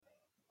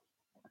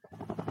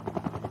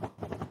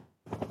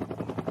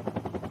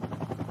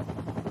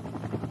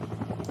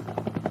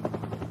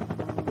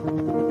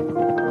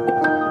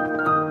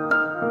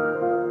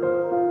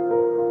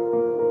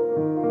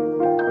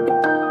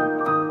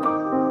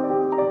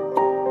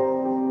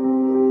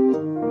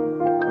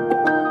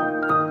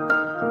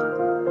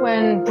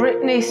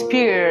Britney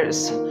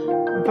Spears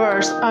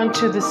burst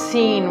onto the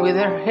scene with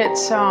her hit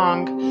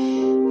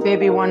song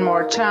Baby One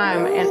More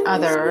Time and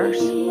others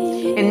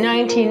in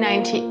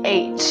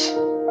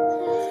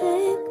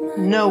 1998.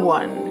 No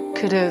one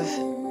could have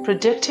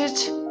predicted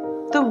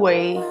the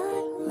way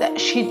that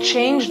she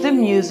changed the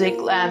music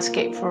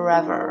landscape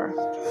forever,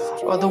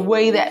 or the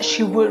way that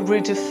she would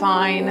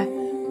redefine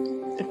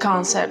the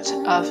concept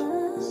of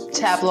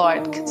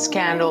tabloid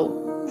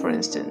scandal, for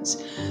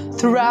instance.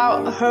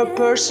 Throughout her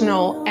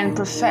personal and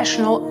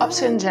professional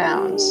ups and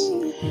downs,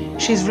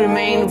 she's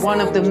remained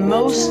one of the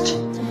most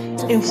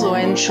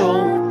influential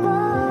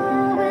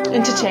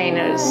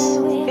entertainers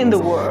in the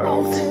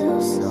world.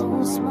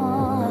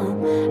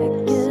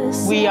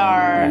 We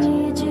are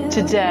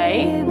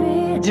today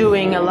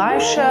doing a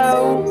live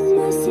show,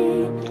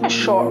 a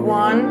short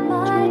one,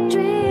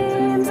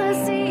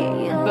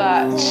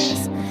 but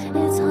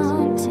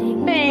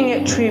paying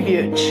a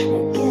tribute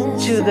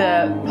to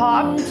the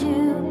pop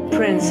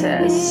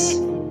princess,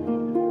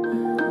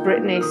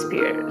 Britney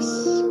Spears.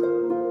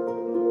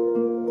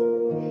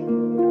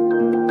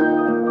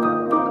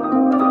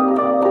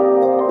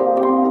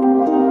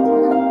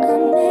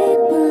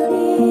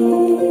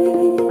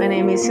 My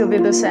name is Silvia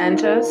dos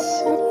Santos.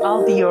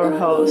 I'll be your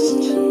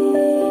host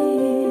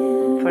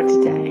for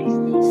today,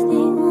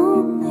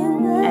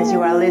 as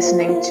you are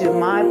listening to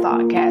my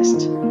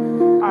podcast,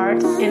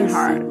 Art in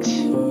Heart.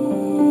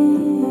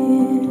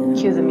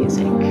 Cue the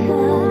music.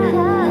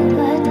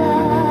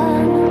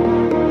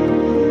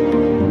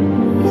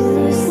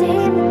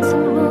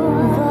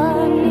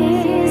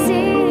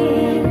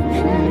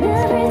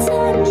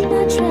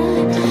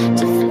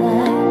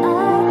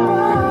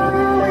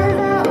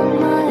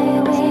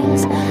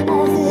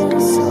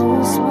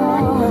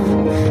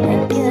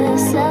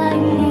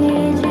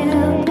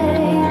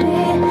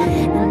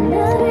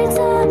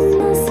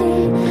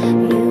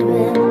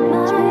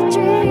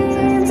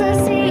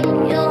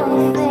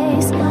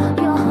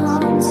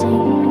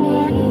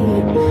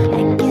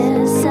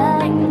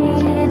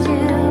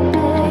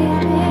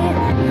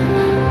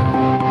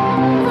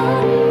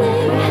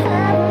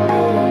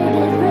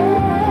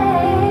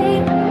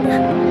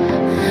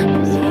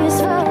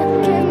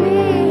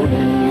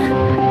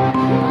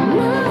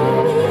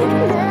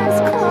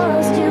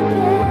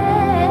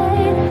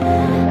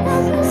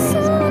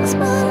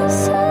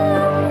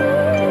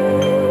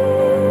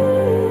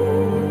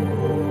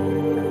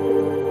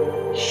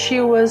 She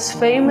was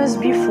famous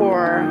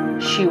before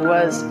she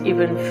was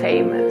even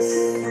famous.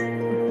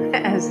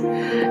 As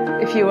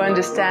if you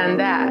understand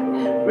that,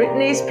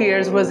 Britney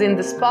Spears was in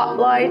the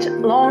spotlight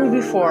long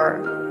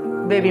before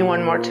Baby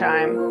One More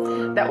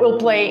Time, that will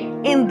play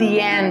in the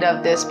end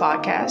of this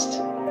podcast.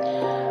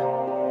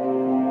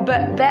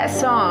 But that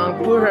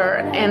song put her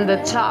in the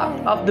top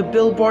of the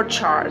Billboard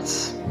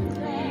charts.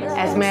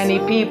 As many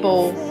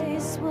people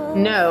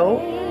know,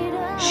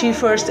 she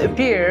first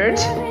appeared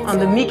on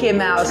the Mickey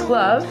Mouse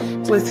Club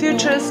with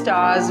future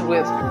stars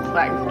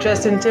like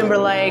Justin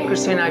Timberlake,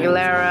 Christina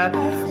Aguilera,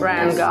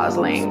 Ryan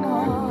Gosling,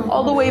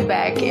 all the way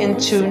back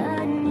into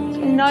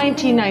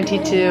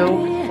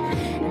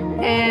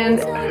 1992. And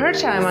her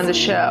time on the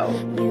show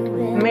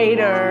made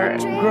her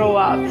grow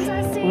up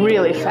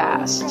really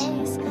fast.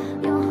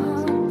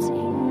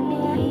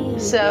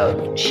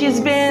 So she's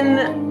been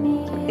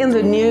in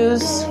the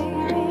news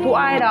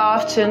quite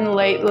often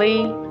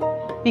lately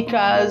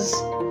because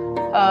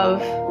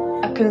of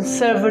a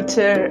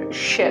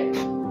conservatorship.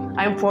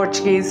 I'm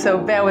Portuguese, so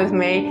bear with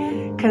me.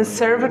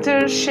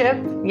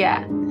 Conservatorship?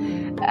 Yeah.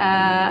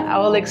 I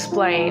will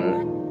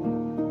explain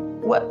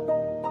what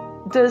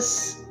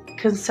does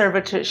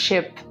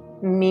conservatorship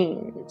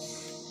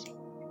means.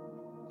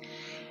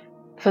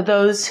 For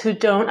those who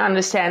don't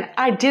understand,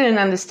 I didn't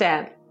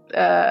understand.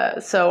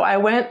 So I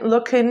went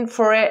looking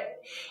for it,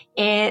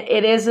 and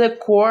it is a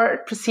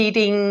court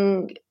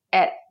proceeding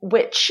at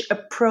which a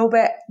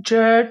probate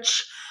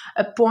judge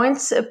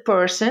appoints a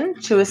person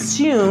to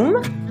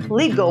assume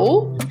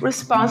legal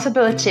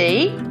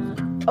responsibility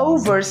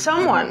over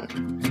someone.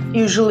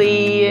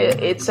 Usually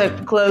it's a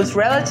close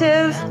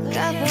relative,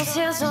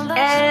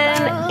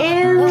 and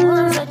in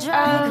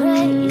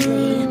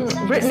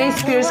Britney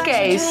Spears'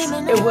 case,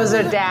 it was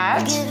her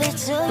dad.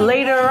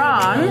 Later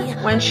on,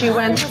 when she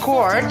went to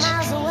court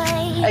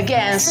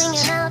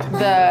against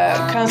the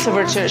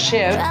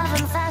conservatorship,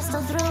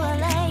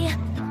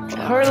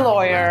 her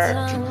lawyer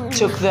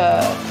took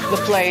the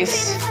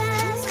place,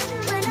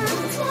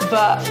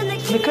 but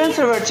the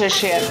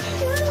conservatorship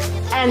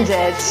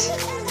ended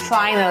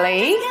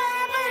finally,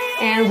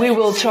 and we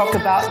will talk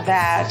about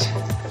that.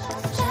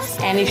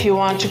 And if you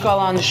want to call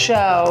on the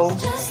show,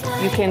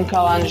 you can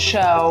call on the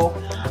show.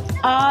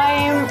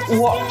 I'm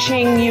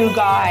watching you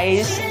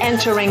guys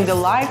entering the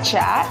live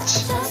chat,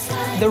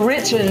 the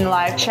written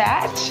live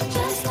chat.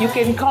 You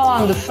can call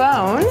on the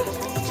phone.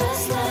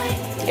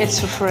 It's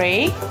for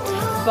free,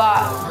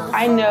 but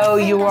I know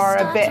you are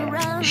a bit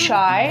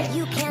shy,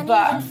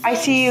 but I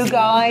see you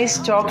guys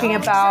talking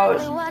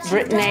about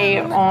Britney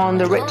on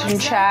the written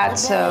chat,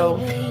 so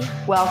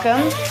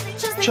welcome.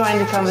 Join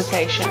the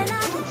conversation.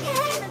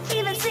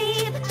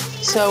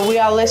 So we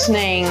are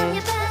listening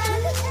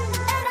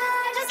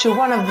to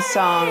one of the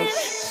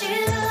songs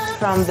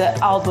from the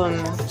album,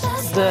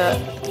 the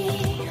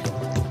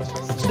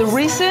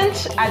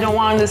recent, I don't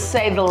want to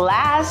say the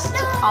last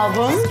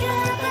album.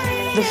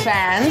 The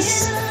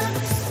fans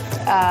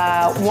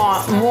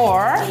want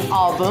more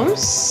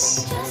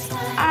albums.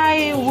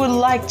 I would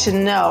like to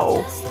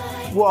know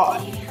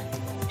what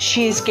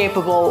she's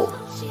capable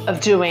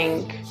of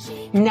doing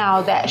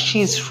now that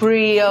she's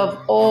free of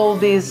all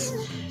these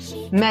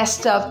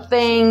messed up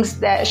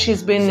things that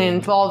she's been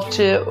involved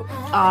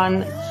on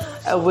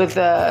with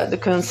the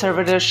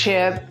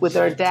conservatorship with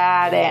her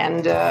dad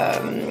and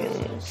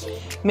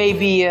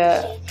maybe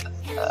a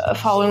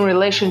following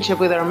relationship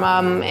with her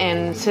mom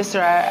and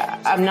sister.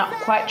 I'm not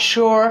quite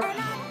sure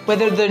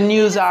whether the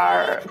news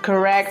are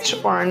correct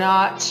or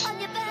not,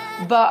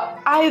 but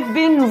I've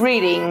been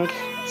reading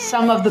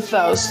some of the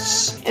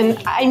posts, and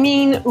I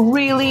mean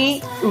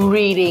really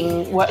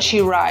reading what she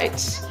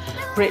writes.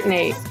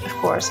 Britney, of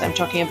course, I'm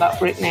talking about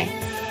Britney,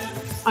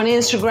 on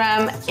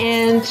Instagram,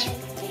 and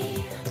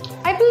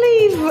I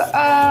believe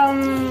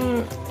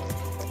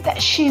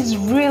that she's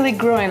really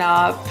growing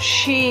up.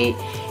 She's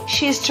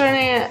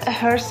turning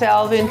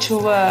herself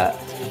into a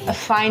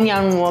fine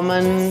young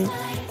woman,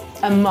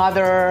 a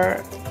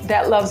mother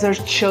that loves her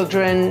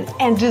children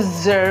and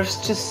deserves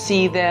to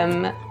see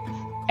them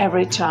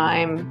every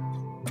time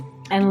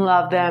and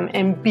love them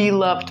and be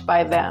loved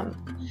by them.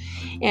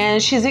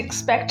 And she's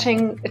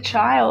expecting a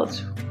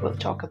child. We'll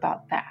talk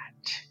about that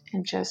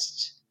in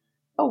just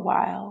a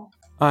while.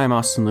 I'm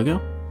Austin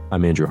Lugo.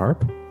 I'm Andrew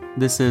Harp.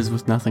 This is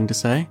With Nothing to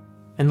Say.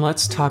 And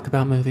let's talk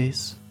about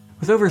movies.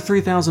 With over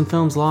 3,000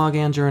 films log,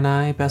 Andrew and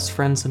I, best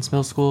friends since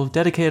middle school, have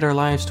dedicated our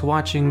lives to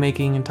watching,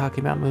 making, and talking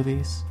about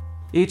movies.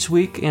 Each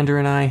week, Andrew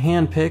and I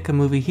handpick a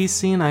movie he's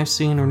seen, I've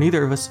seen, or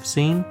neither of us have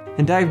seen,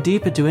 and dive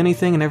deep into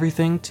anything and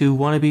everything two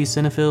wannabe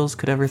cinephiles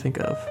could ever think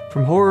of.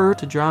 From horror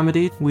to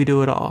dramedy, we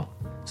do it all.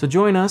 So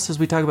join us as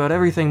we talk about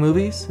everything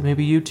movies, and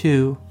maybe you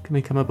too can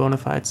become a bona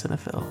fide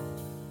cinephile.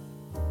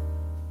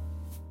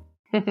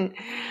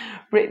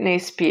 Britney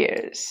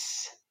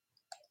Spears.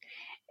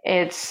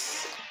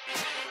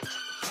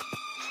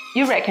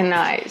 You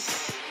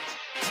recognize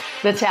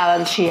the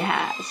talent she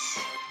has.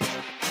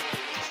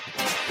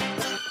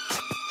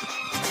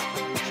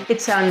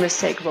 It's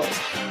unmistakable.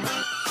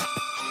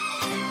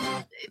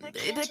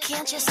 Baby,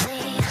 can't you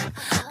see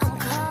I'm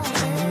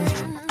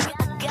calling?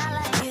 A guy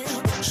like you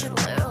should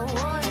wear a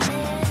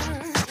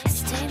warning.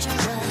 It's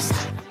dangerous.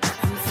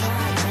 I'm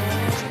falling.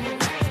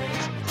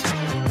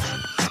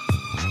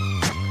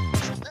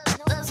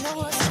 There's no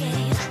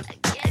escape.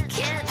 I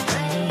can't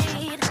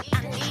wait. I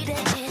need a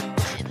hit.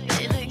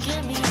 Baby,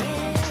 give me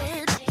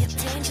it. You're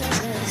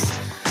dangerous.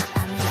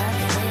 I'm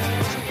loving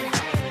it.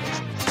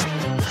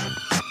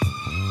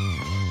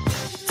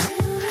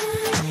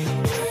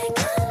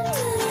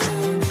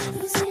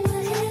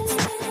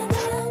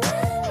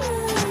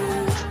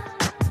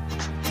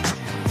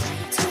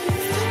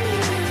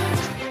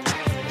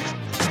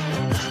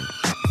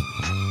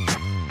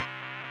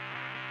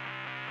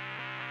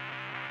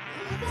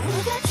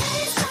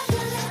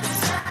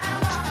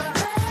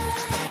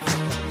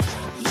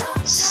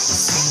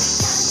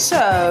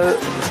 So,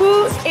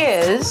 who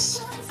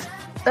is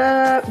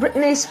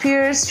Britney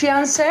Spears'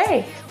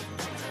 fiancé?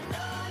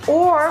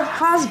 Or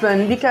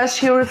husband, because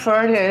she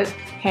referred to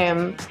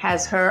him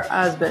as her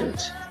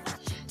husband.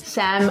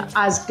 Sam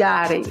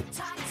Asghari.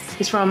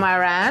 He's from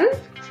Iran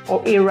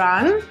or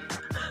Iran.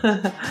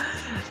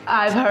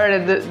 I've heard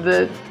of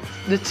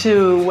the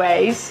two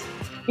ways,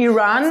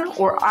 Iran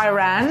or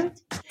Iran.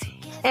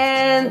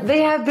 And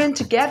they have been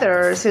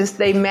together since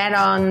they met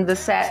on the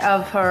set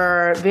of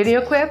her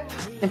video clip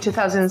in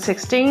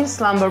 2016,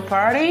 Slumber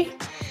Party.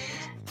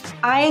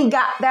 I ain't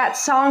got that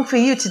song for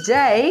you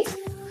today.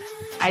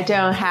 I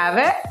don't have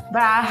it,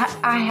 but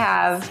I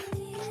have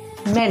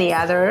many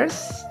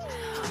others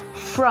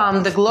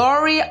from the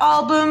Glory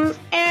album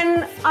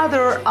and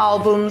other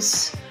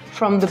albums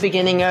from the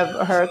beginning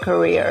of her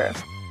career.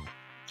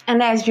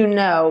 And as you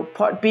know,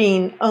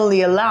 Podbean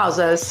only allows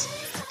us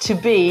to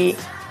be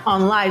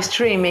on live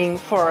streaming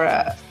for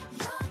a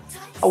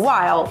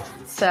while.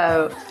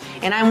 So,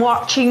 and I'm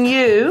watching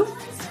you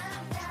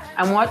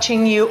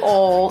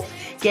all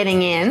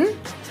getting in.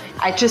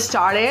 I just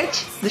started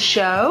the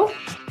show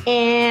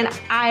and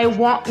I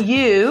want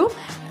you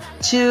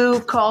to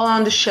call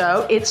on the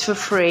show. It's for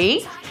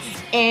free.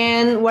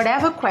 And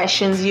whatever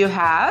questions you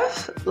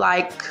have,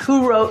 like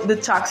who wrote the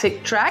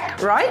Toxic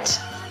track, right?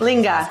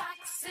 Linga,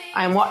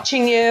 I'm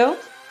watching you.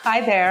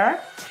 Hi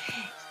there.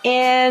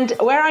 And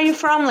where are you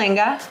from,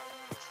 Linga?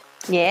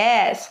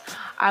 Yes,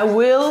 I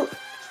will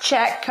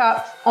check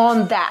up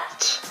on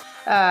that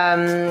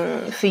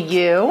for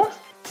you.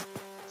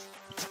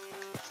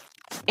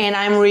 And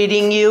I'm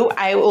reading you.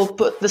 I will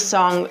put the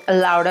song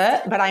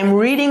louder, but I'm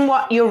reading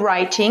what you're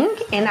writing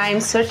and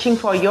I'm searching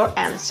for your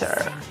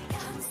answer.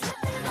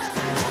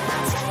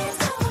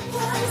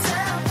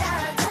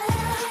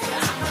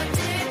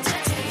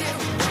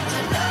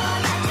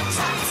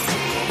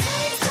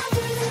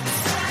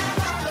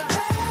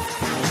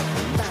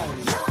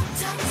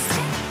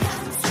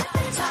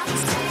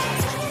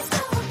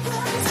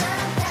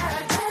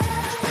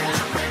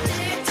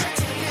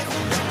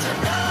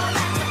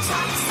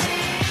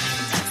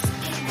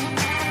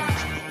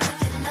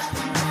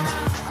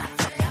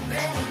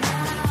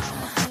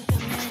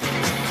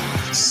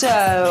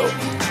 So,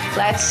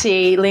 let's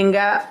see,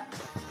 Linga.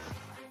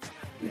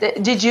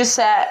 Did you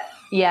say,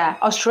 yeah,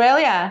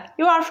 Australia?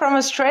 You are from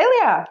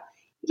Australia.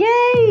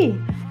 Yay!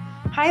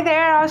 Hi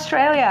there,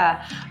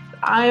 Australia.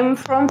 I'm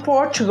from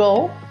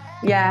Portugal.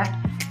 Yeah,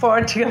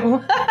 Portugal.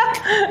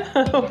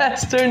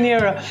 Western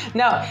Europe.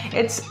 No,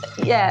 it's,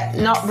 yeah,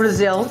 not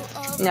Brazil.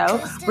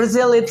 No,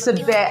 Brazil, it's a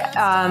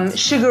bit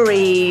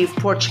sugary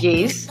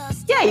Portuguese.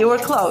 Yeah, you were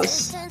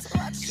close.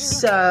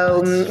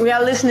 So we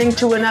are listening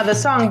to another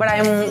song, but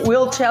I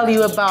will tell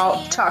you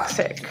about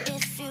Toxic.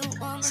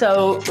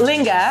 So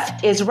Linga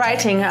is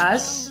writing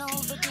us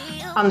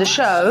on the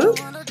show,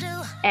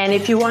 and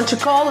if you want to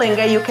call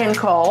Linga, you can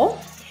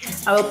call.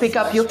 I will pick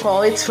up your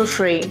call, it's for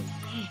free.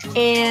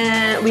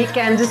 And we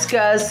can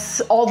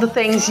discuss all the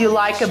things you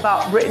like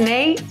about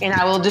Britney, and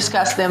I will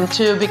discuss them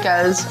too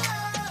because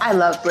I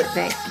love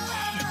Britney.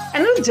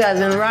 And who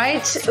doesn't,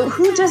 right?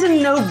 Who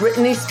doesn't know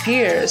Britney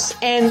Spears?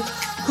 And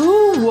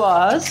who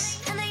was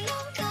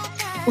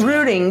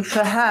rooting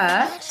for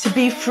her to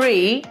be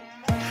free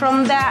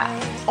from that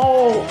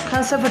old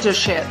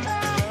conservatorship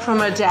from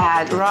her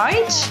dad,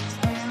 right?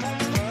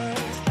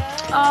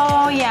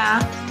 Oh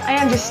yeah, I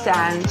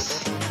understand.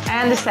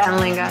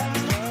 Linga.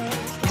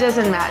 It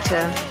doesn't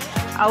matter.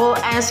 I will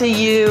answer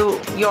you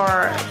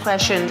your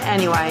question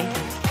anyway.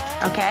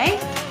 Okay?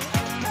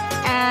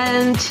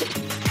 And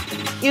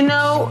you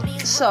know,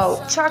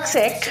 so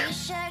Toxic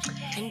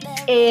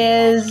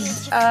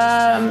is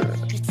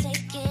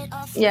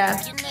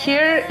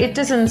here it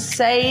doesn't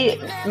say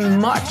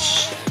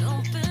much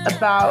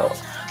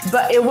about,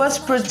 but it was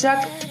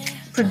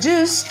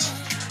produced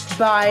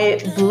by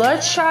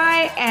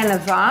Bloodshy and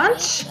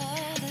Avant.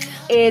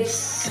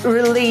 It's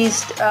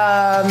released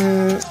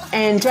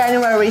in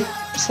January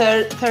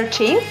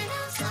 13th.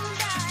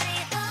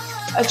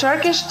 A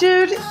Turkish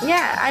dude?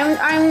 Yeah,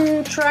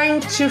 I'm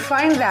trying to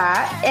find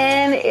that,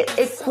 and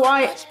it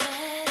quite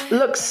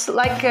looks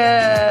like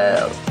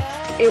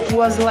it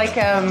was like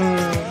a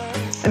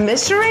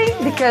mystery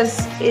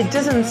because it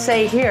doesn't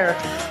say here.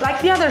 Like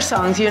the other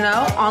songs, you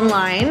know,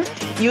 online,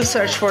 you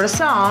search for a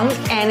song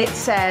and it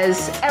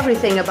says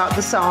everything about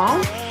the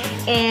song.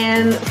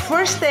 And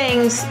first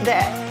things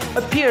that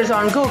appears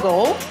on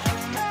Google,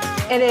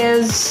 it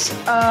is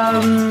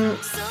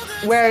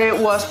where it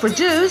was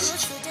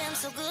produced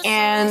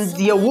and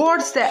the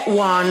awards that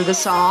won the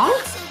song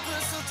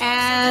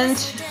and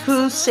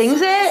who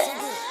sings it.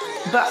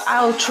 But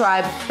I'll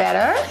try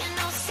better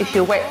if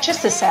you wait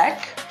just a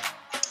sec.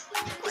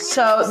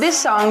 So this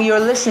song you're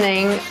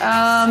listening,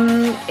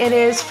 it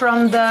is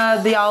from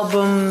the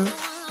album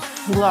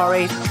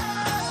Glory.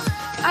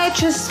 I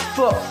just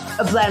put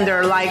a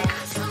blender like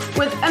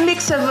with a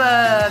mix of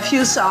a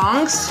few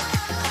songs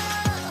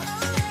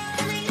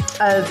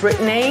of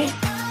Britney,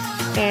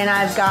 and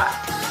I've got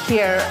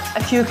here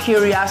a few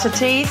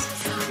curiosities.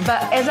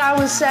 But as I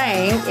was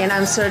saying, and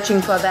I'm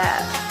searching for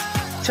that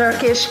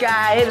Turkish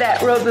guy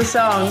that wrote the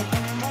song.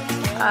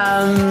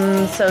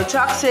 So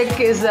Toxic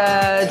is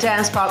a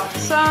dance pop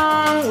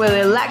song with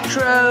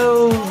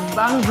electro,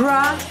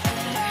 bhangra,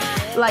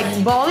 like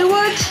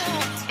Bollywood,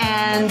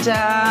 and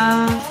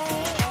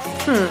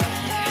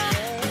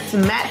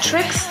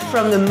Matrix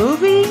from the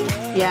movie,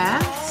 yeah,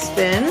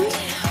 Spin.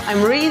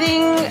 I'm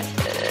reading,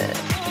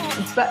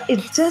 but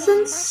it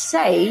doesn't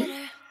say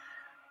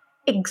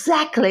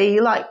exactly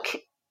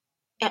like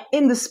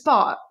in the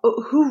spot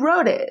who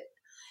wrote it.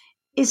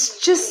 It's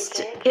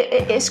just,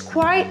 it's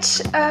quite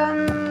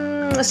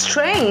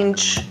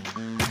strange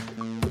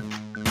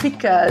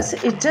because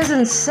it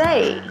doesn't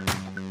say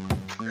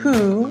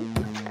who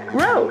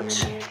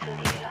wrote.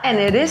 And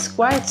it is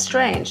quite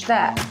strange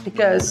that,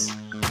 because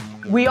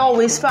we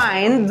always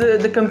find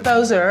the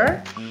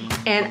composer,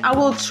 and I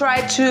will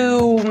try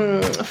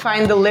to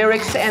find the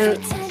lyrics, and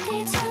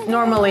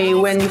normally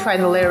when you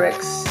find the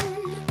lyrics,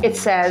 it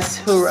says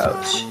who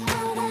wrote.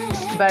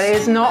 But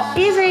it's not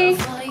easy.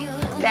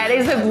 That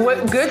is a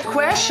good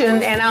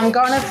question, and I'm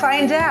gonna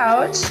find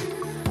out.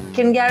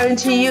 Can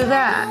guarantee you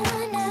that,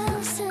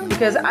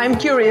 because I'm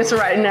curious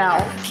right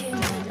now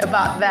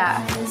about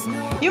that.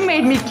 You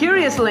made me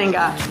curious,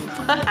 Linga.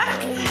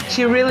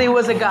 She really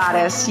was a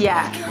goddess.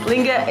 Yeah,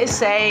 Linga is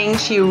saying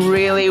she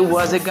really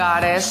was a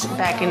goddess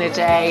back in the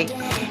day,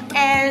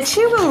 and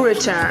she will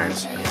return.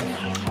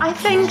 I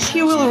think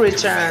she will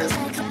return.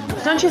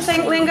 Don't you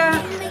think,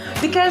 Linga?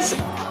 Because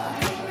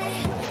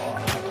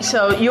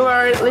so you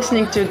are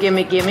listening to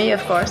Gimme Gimme,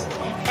 of course,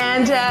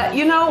 and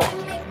you know,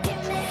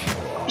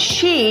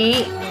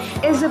 she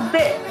is a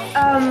bit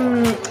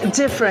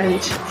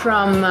different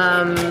from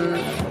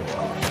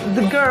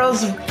the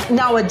girls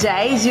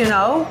nowadays, you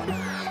know,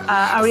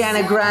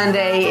 Ariana Grande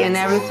and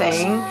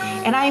everything,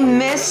 and I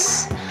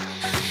miss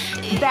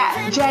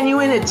that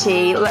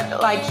genuinity,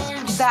 like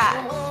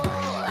that,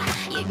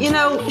 you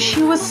know,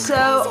 she was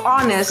so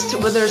honest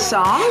with her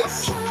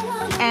songs.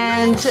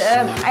 And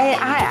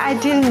I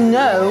didn't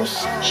know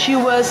she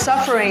was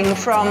suffering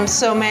from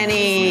so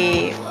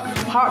many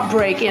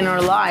heartbreak in her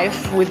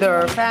life with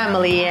her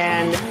family.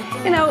 And,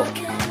 you know,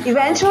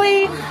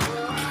 eventually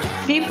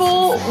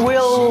people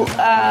will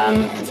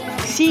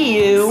see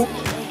you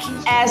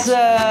as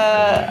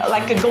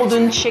like a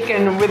golden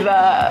chicken with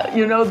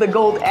the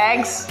gold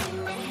eggs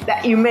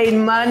that you made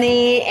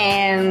money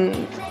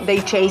and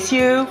they chase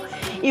you,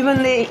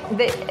 even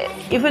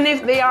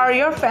if they are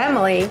your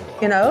family,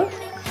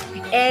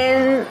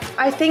 And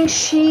I think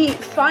she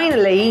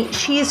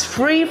is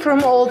free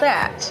from all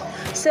that.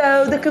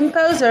 So the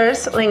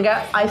composers,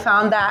 Linga, I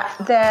found that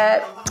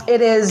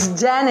it is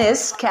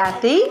Dennis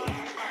Cathy,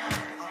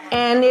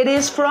 and it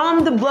is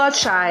from the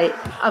Bloodshy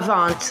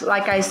Avant,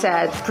 like I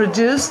said,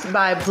 produced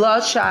by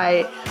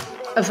Bloodshy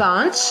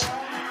Avant,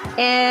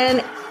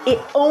 and it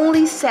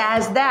only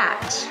says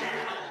that.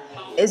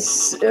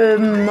 It's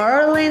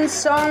Merlin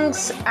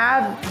Songs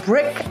at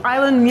Brick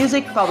Island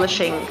Music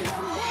Publishing.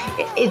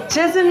 It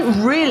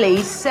doesn't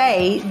really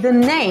say the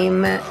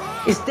name.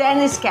 It's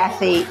Dennis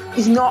Cathy.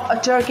 It's not a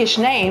Turkish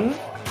name,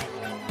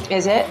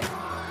 is it?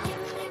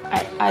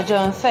 I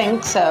don't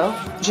think so.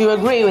 Do you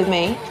agree with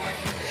me?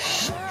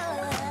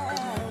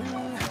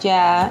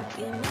 Yeah,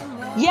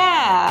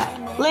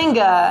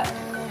 Linga,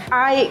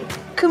 I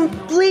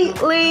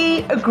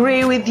completely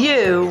agree with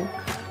you.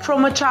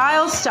 From a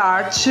child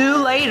star to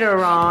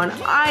later on,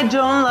 I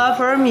don't love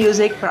her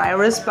music, but I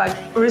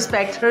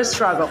respect her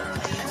struggle.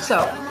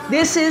 So,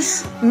 this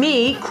is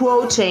me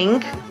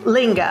quoting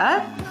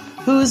Linga,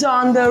 who's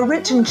on the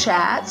written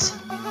chat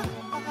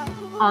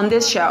on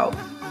this show.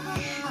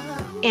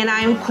 And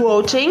I'm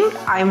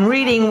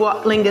reading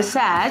what Linga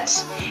said.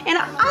 And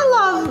I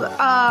love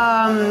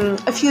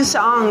a few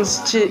songs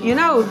to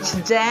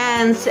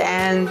dance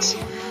and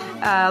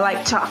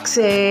like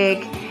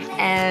Toxic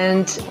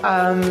and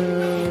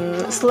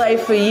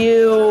Slave for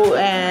You.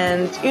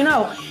 And,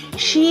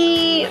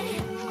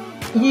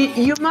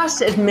 you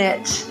must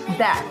admit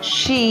that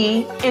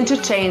she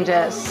entertained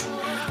us.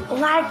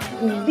 Like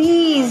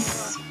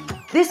these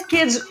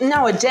kids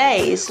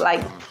nowadays,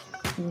 like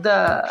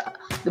the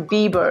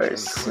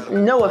Biebers,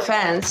 no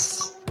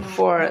offense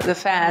for the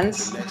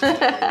fans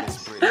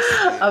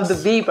of the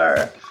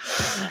Bieber,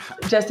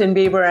 Justin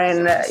Bieber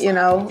and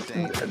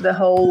the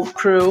whole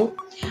crew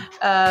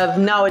of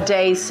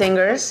nowadays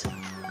singers,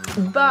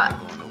 but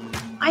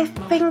I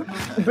think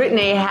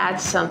Britney had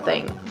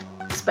something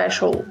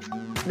special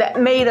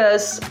that made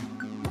us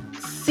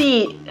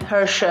see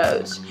her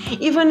shows,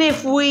 even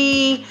if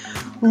we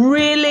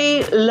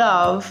really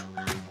love.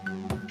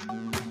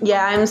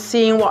 Yeah, I'm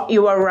seeing what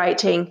you are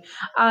writing.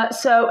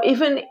 So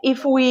even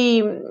if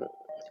we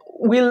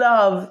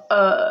love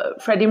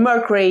Freddie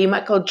Mercury,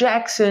 Michael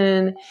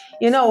Jackson,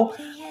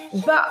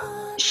 but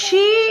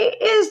she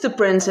is the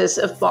princess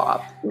of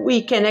pop.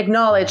 We can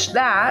acknowledge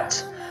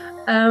that.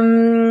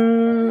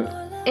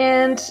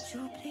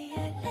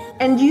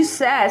 And you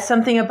said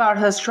something about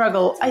her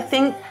struggle. I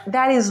think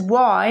that is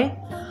why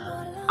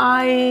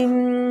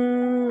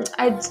I'm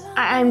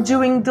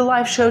doing the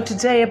live show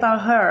today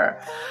about her.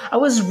 I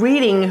was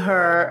reading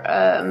her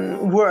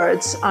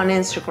words on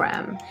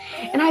Instagram,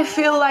 and I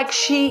feel like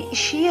she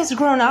has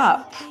grown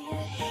up.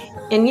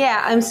 And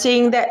yeah, I'm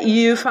seeing that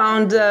you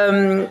found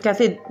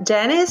Cathy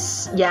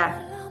Dennis. Yeah,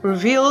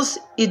 reveals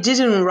he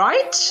didn't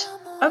write.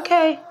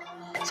 Okay,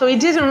 so he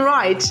didn't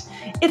write.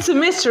 It's a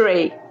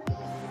mystery.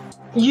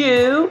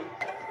 You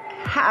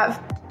have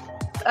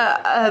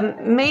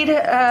made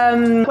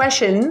a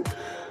question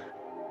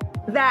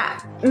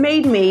that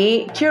made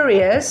me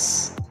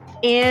curious,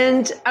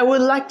 and I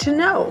would like to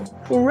know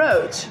who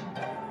wrote.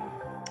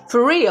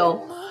 For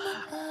real,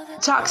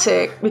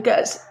 Toxic,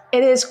 because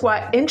it is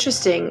quite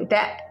interesting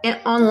that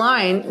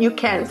online you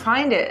can't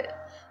find it,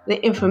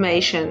 the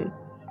information.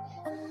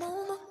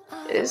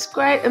 It's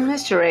quite a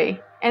mystery,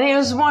 and it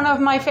was one of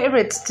my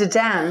favorites to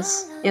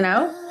dance,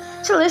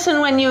 to listen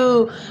when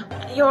you're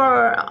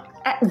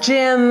at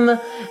gym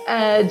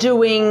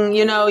doing,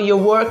 your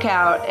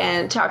workout,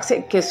 and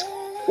Toxic is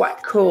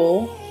quite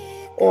cool,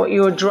 or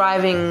you're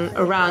driving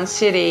around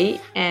city,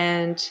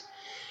 and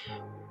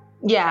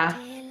yeah,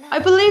 I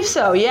believe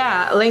so.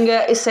 Yeah,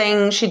 Linga is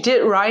saying she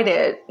did write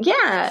it.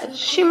 Yeah,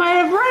 she might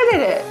have wrote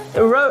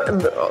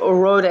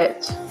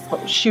it.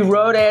 She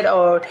wrote it,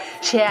 or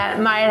she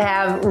might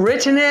have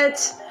written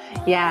it.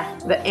 Yeah,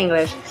 the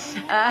English,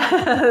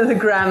 the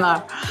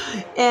grammar,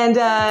 and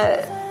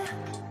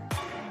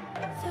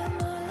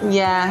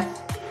yeah.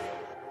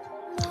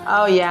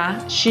 Oh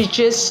yeah, she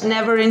just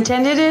never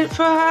intended it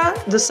for her,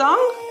 the song,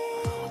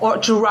 or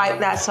to write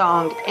that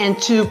song and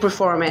to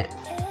perform it.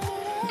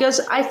 Because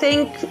I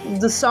think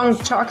the song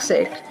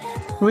Toxic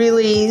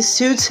really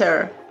suits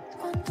her.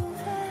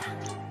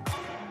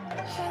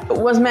 It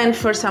was meant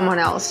for someone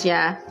else,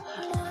 yeah.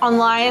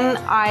 Online,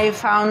 I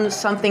found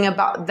something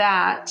about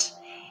that,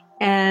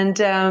 and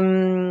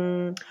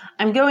I'm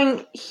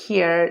going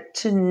here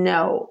to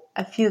know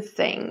a few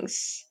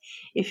things.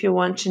 If you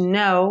want to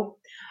know,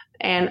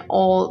 and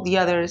all the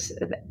others,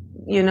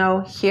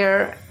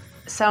 here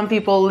some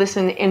people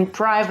listen in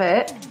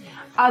private,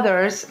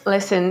 others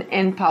listen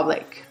in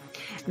public.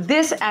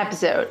 This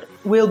episode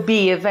will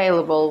be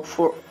available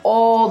for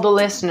all the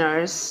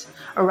listeners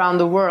around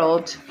the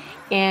world,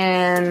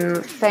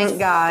 and thank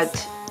God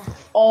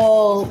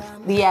all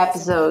the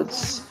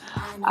episodes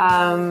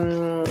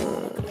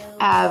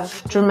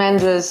have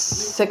tremendous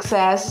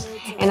success,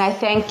 and I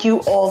thank you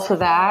all for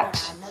that.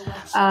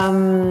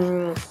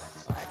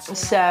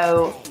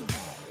 So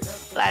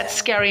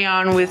let's carry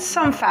on with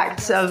some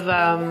facts of,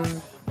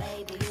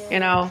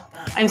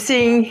 I'm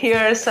seeing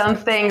here some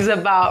things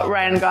about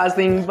Ryan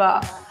Gosling,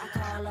 but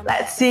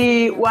let's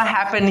see what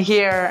happened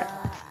here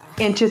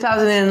in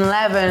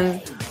 2011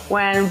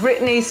 when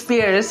Britney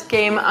Spears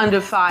came under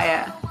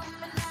fire.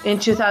 In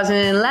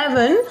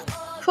 2011,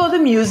 for the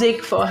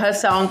music for her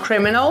song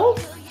Criminal,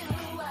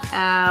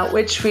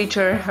 which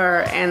featured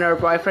her and her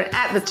boyfriend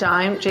at the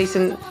time,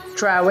 Jason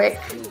Trawick,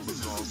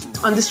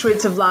 on the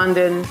streets of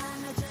London.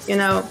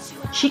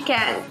 She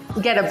can't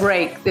get a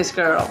break, this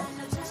girl.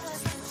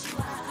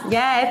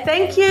 Yeah,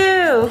 thank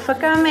you for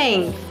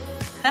coming.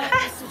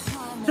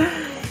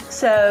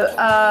 So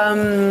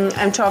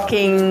I'm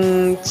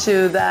talking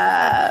to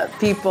the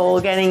people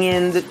getting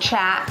in the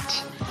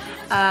chat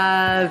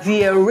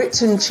via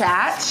written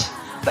chat,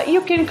 but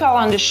you can call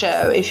on the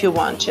show if you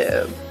want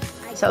to.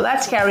 So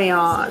let's carry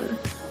on.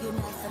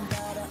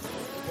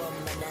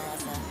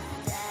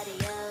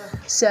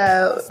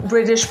 So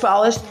British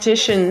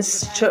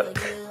politicians took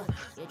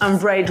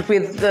umbrage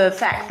with the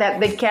fact that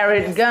they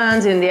carried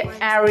guns in the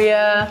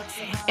area,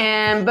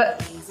 but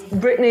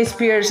Britney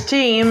Spears'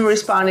 team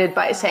responded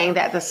by saying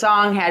that the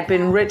song had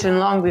been written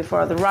long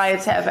before the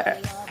riots ever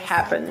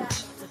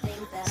happened.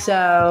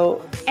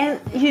 So, and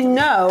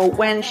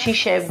when she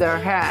shaved her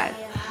head,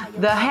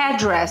 the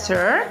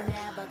hairdresser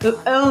who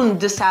owned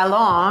the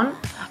salon,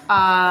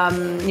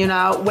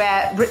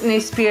 where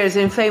Britney Spears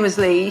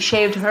infamously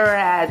shaved her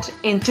head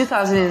in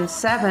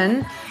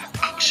 2007,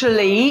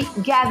 actually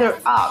gathered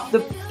up the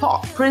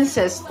pop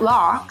princess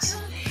locks,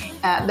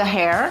 the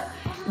hair,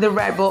 the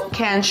Red Bull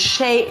can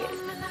shave.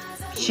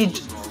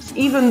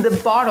 Even the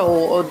bottle,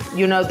 or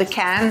the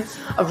can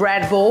of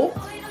Red Bull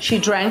she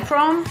drank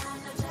from,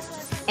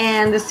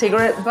 and the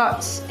cigarette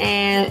butts,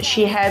 and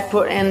she had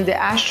put in the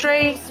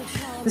ashtray.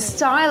 The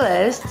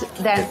stylist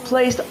then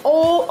placed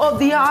all of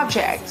the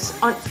objects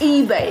on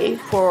eBay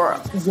for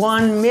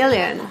 $1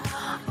 million,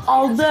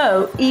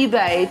 although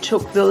eBay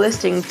took the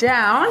listing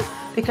down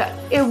because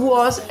it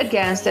was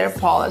against their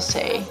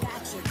policy.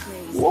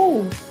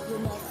 Whoa,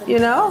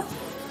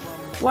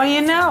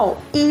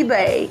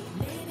 eBay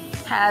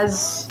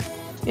has,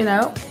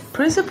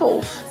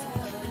 principles.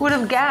 Would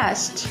have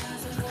guessed.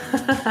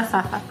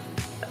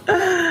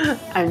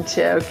 I'm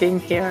joking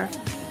here.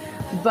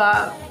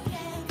 But,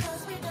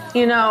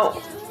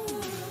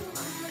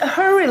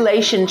 her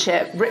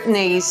relationship,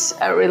 Britney's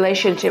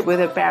relationship with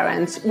her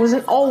parents,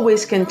 wasn't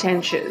always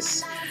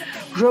contentious.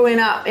 Growing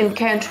up in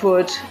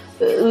Kentwood,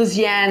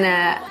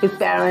 Louisiana, with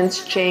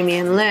parents Jamie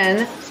and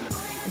Lynn,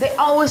 they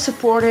always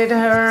supported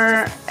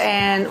her,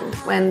 and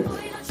when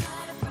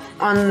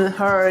on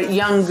her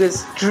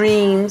youngest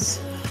dreams,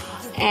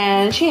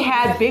 and she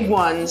had big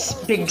ones,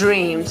 big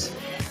dreams.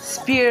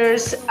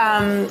 Spears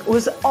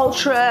was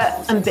ultra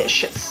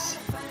ambitious,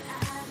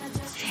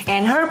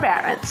 and her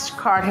parents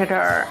carted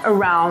her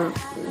around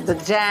the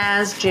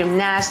dance,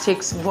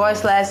 gymnastics,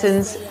 voice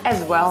lessons,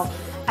 as well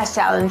as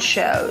talent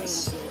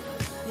shows.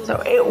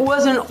 So it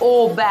wasn't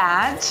all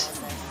bad,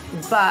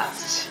 but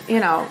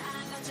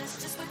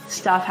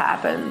stuff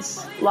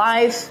happens.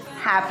 Life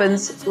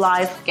happens,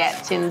 life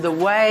gets in the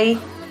way,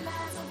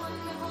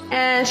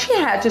 and she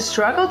had to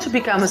struggle to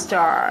become a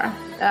star.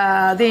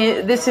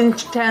 This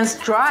intense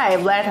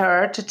drive led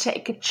her to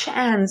take a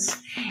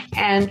chance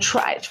and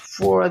try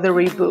for the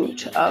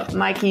reboot of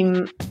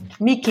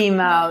Mickey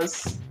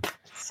Mouse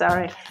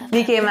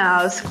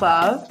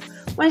Club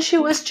when she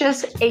was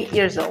just 8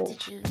 years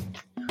old,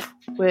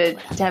 with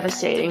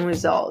devastating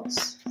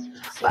results.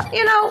 But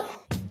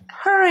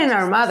her and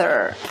her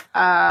mother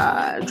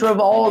drove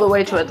all the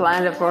way to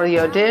Atlanta for the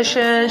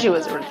audition. She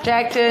was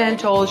rejected and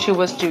told she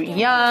was too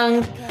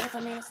young.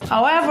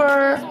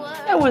 However,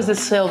 there was a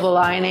silver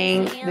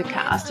lining. The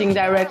casting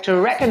director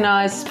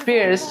recognized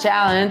Spears'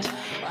 talent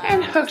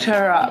and hooked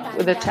her up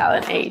with a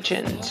talent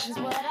agent.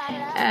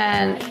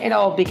 And it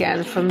all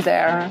began from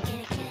there.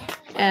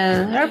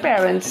 And her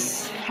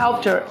parents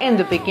helped her in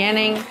the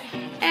beginning.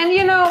 And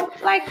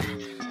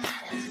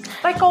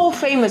like all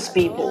famous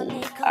people,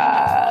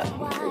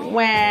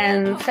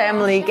 when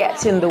family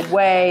gets in the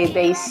way,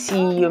 they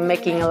see you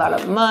making a lot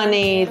of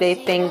money, they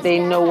think they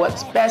know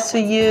what's best for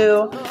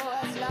you.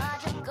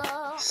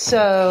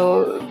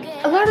 So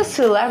a lot of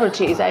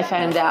celebrities, I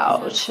found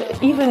out,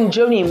 even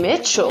Joni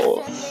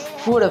Mitchell,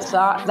 who would have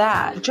thought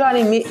that?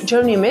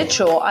 Joni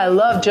Mitchell, I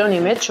love Joni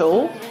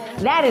Mitchell.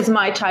 That is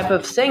my type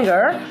of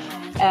singer.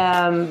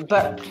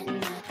 But,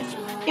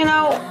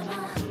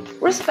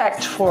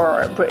 respect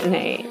for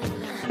Britney.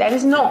 That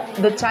is not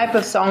the type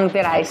of song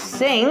that I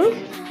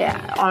sing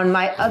on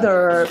my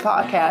other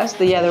podcast,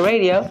 The Other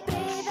Radio.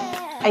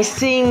 I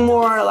sing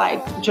more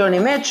like Joni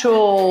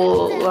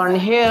Mitchell, Lauryn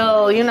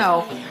Hill,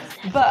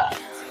 But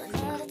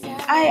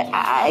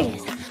I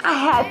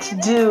had to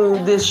do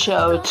this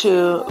show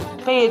to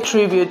pay a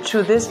tribute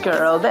to this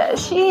girl that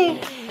she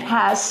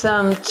has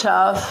some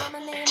tough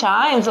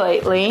times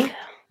lately.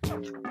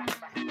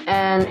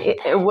 and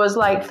it was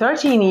like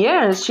 13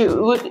 years.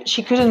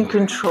 She couldn't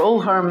control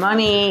her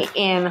money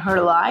in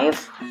her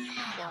life.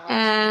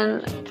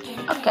 And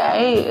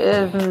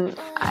okay,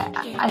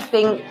 I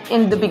think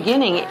in the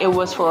beginning it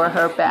was for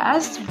her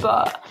best,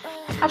 but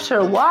after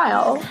a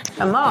while,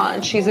 come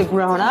on, she's a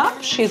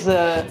grown-up, she's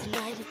a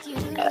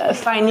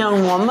fine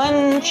young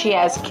woman, she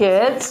has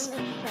kids,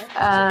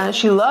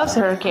 she loves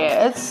her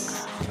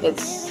kids.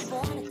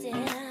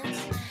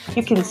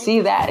 You can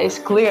see that, it's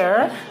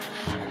clear.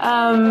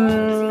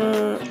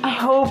 I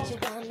hope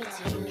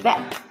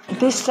that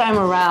this time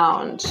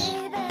around,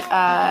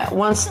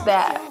 once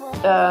that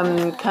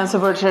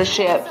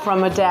conservatorship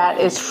from a dad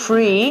is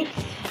free,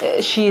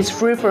 she is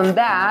free from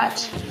that.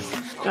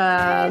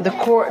 The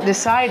court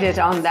decided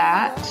on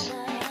that,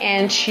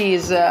 and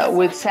she's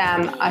with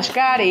Sam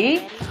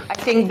Asghari. I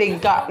think they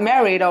got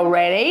married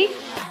already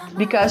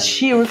because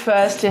she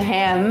refers to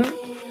him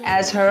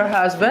as her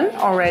husband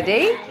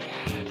already.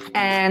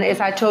 And as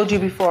I told you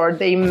before,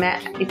 they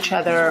met each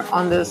other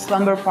on the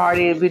Slumber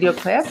Party video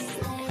clip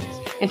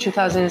in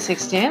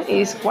 2016.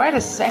 He's quite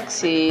a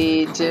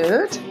sexy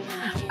dude.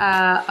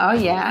 Oh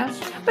yeah,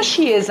 but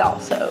she is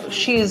also.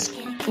 She's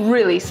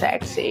really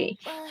sexy.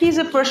 He's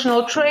a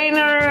personal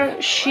trainer.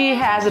 She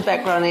has a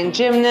background in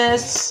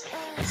gymnasts.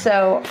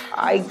 So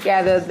I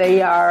gather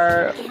they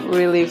are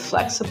really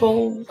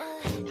flexible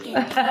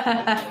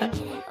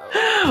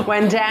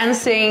when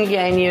dancing,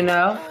 and you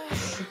know.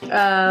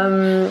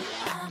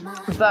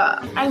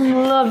 But I'm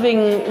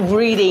loving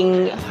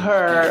reading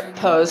her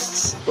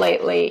posts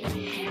lately,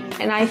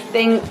 and I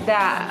think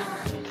that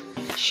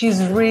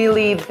she's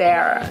really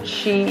there.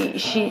 She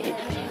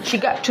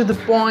got to the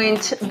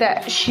point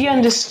that she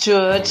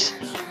understood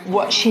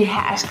what she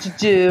has to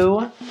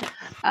do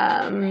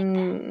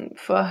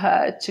for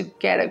her to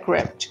get a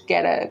grip, to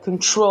get a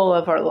control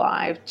of her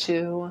life,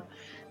 to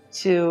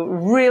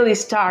really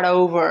start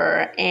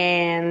over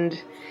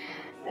and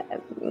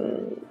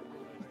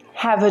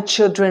have her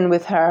children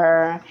with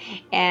her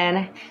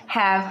and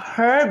have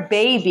her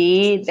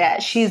baby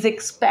that she's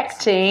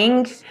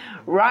expecting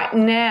right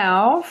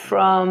now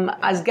from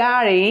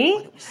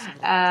Asghari.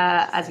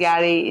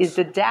 Asghari is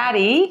the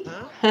daddy.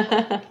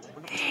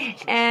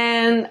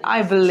 And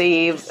I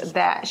believe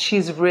that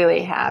she's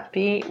really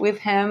happy with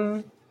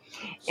him.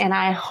 And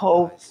I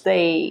hope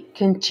they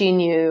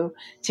continue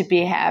to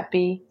be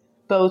happy,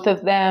 both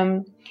of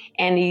them.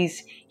 And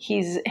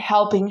he's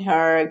helping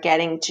her get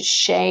into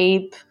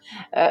shape.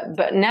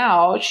 But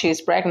now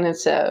she's pregnant,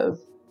 so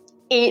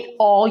eat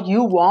all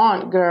you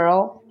want,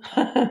 girl.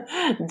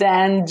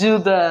 Then do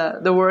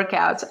the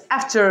workouts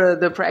after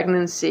the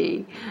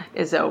pregnancy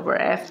is over.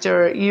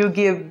 After you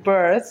give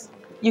birth,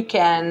 you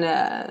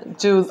can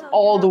do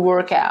all the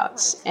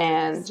workouts,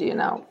 and you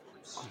know.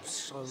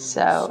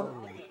 So,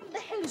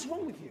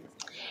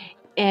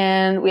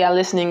 and we are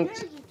listening.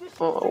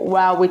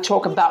 While we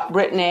talk about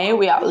Britney,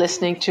 we are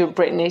listening to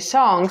Britney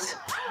songs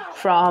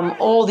from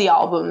all the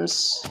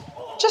albums.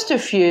 Just a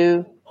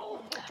few.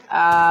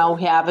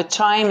 We have a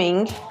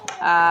timing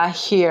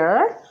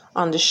here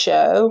on the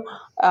show.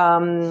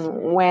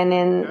 When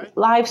in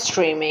live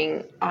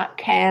streaming, I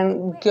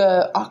can't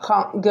go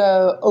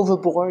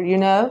overboard, you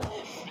know.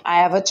 I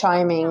have a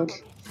timing,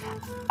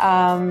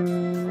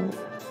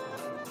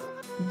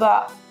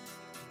 but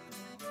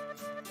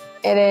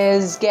it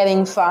is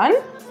getting fun,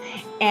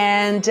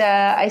 and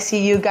I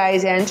see you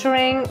guys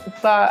entering,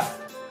 but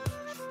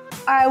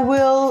I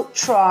will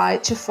try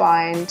to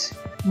find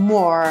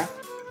more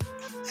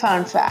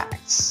fun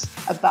facts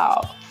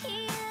about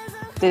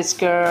this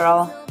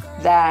girl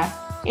that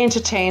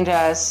entertained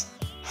us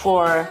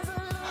for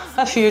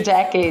a few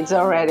decades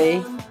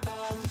already.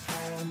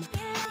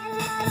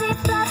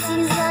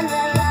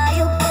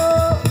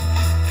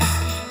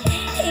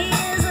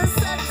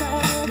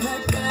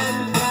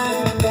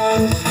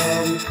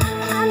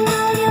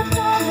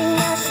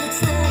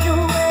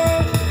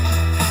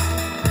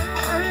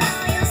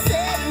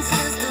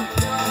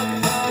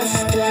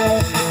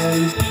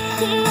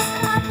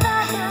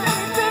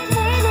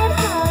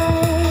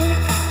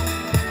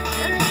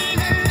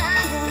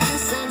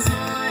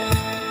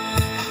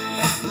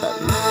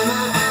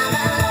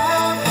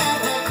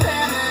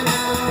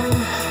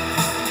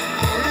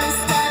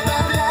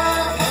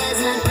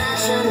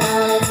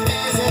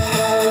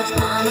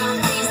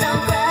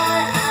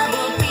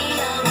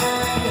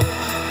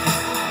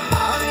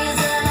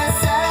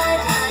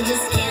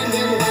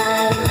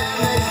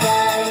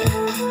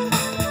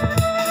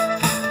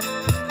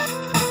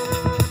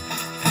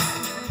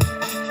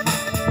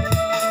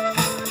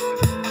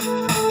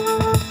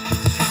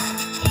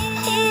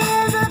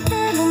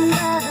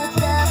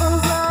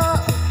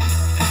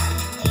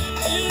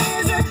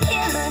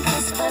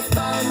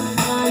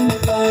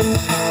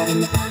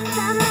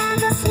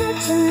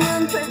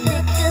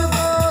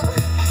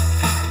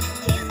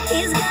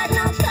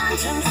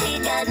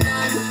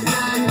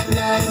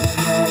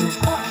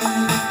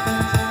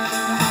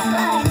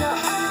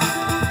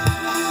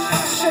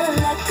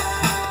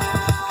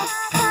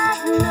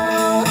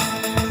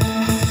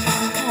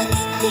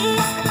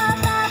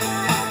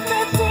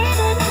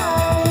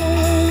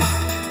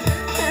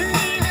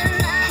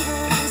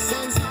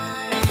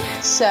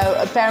 So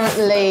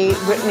apparently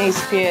Britney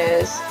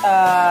Spears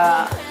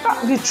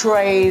got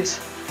betrayed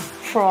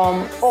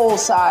from all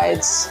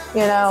sides,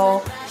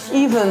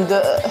 even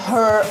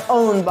her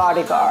own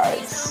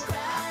bodyguards.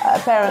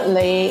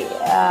 Apparently,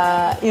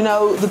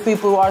 the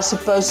people who are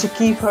supposed to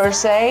keep her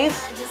safe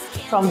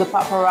from the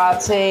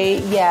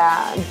paparazzi,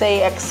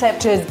 they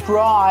accepted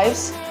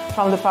bribes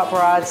from the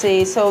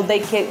paparazzi so they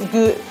could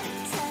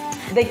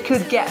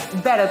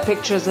get better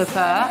pictures of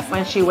her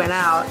when she went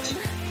out.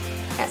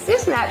 And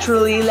this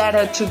naturally led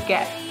her to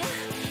get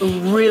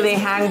really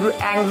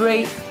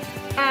angry,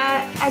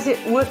 as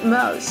it would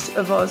most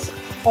of us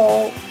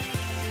all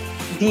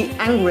be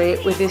angry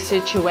with this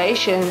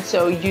situation.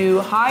 So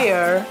you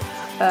hire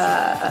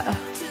a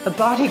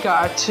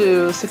bodyguard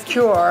to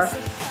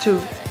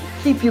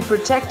keep you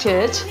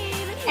protected,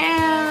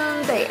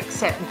 and they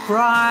accept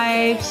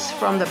bribes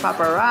from the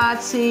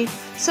paparazzi.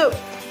 So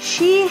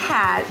she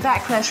had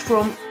backlash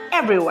from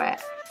everywhere,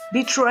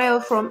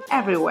 betrayal from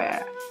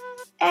everywhere.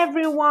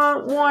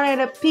 Everyone wanted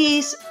a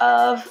piece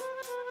of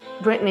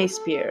Britney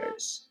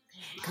Spears.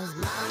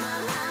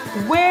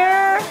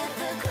 Where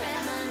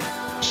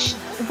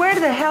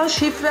the hell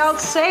she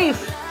felt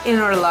safe in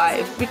her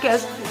life?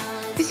 Because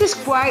this is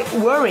quite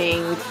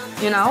worrying,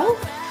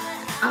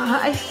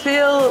 I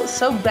feel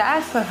so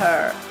bad for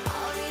her.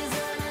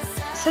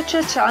 Such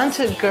a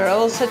talented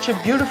girl, such a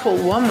beautiful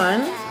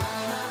woman,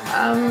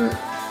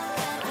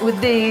 with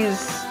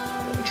these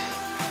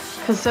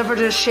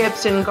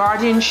conservatorships and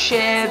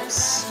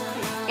guardianships.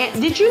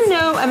 And did you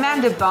know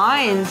Amanda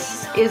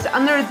Bynes is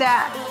under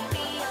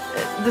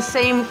the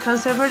same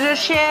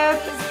conservatorship,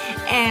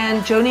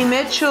 and Joni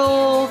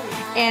Mitchell,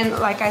 and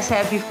like I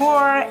said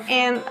before,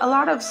 and a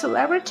lot of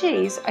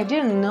celebrities? I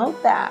didn't know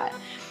that.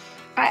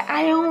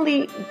 I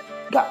only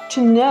got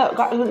to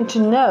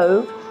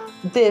know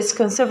this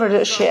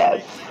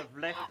conservatorship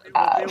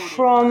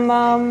from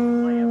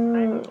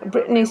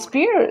Britney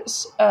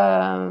Spears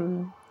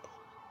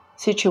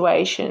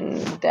situation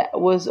that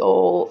was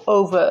all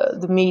over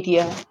the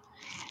media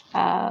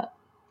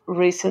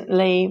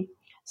recently.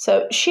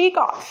 So she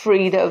got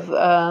freed of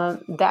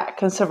that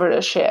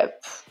conservatorship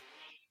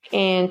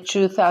in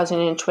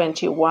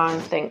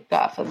 2021. Thank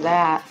God for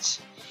that.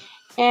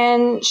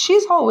 And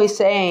she's always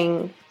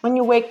saying, when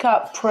you wake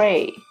up,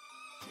 pray.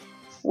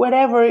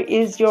 Whatever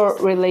is your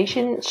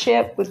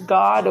relationship with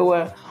God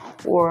or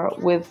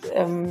with,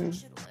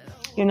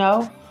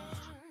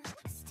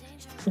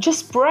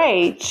 just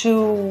pray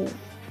to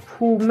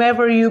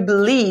whomever you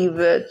believe,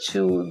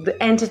 to the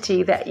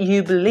entity that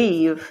you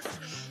believe.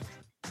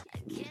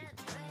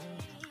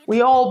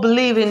 We all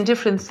believe in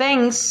different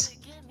things,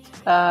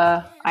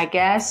 I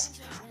guess,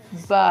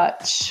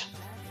 but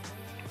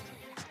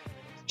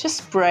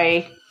just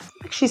pray.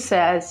 Like she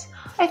says,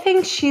 I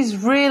think she's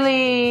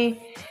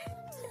really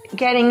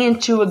getting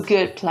into a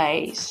good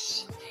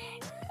place,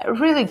 a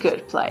really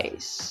good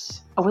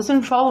place. I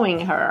wasn't following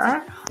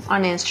her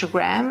on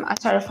Instagram. I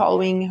started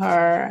following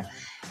her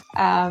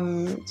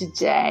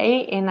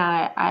today, and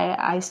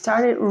I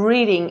started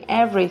reading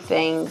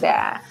everything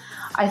that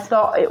I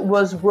thought it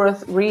was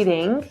worth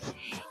reading.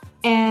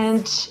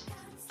 And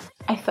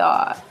I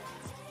thought,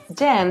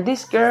 damn,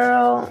 this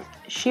girl,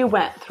 she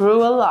went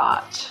through a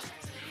lot,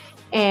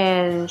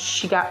 and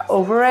she got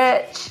over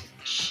it.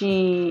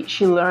 She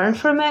learned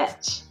from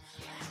it,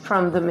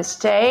 from the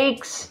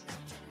mistakes,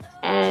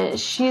 and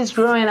she's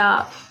growing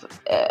up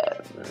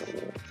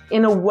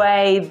in a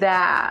way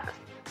that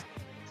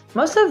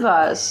most of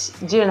us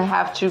didn't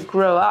have to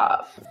grow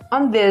up.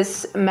 On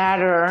this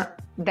matter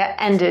that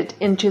ended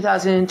in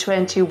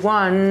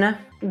 2021,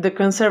 the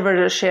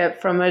conservatorship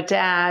from her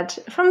dad,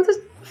 from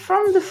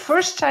the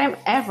first time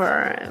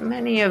ever,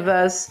 many of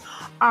us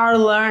are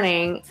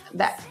learning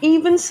that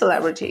even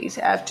celebrities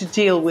have to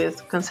deal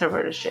with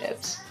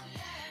conservatorships.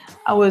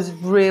 I was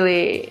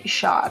really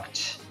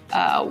shocked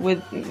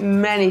with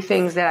many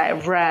things that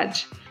I've read.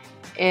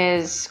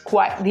 Is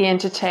quite the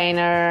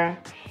entertainer,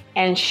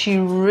 and she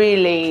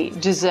really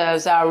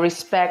deserves our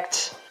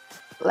respect.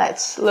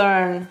 Let's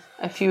learn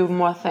a few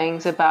more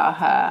things about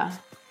her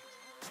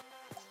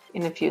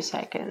in a few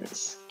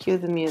seconds. Cue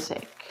the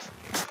music.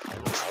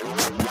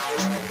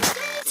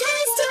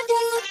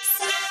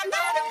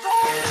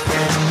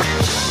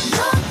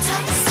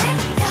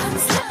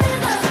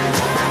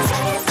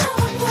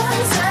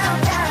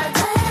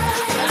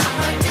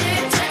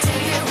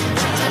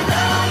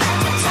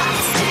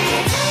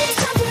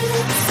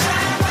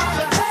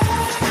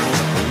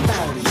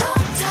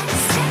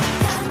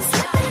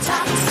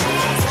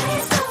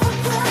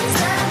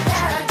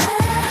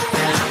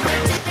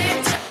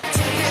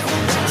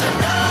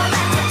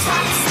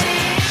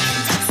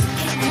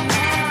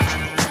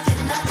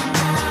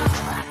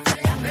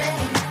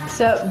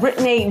 So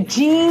Britney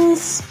Jean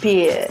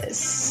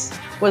Spears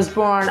was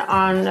born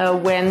on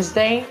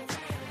Wednesday,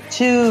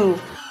 2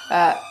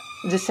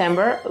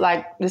 December,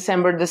 like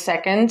December the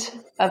 2nd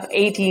of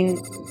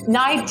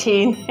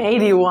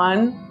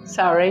 1981,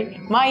 sorry,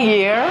 my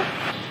year.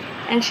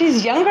 And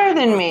she's younger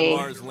than me,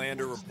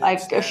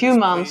 like a few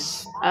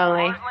months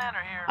only.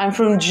 I'm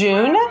from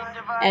June,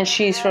 and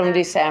she's from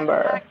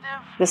December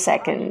the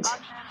 2nd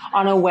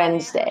on a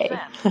Wednesday.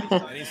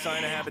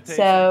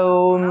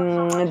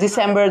 So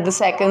December the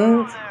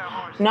 2nd,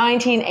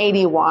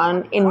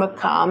 1981 in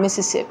McComb,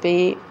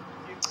 Mississippi.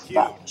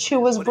 But she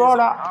was brought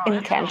up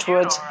in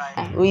Kentwood,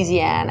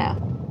 Louisiana.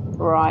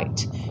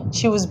 Right.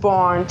 She was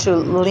born to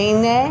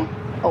Lynn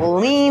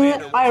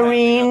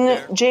Irene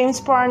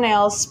James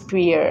Parnell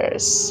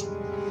Spears.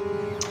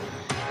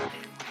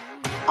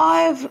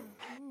 I've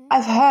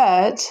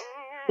heard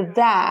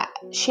that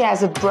she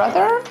has a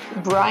brother,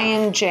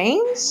 Brian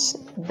James,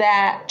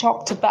 that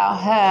talked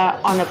about her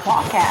on a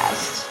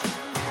podcast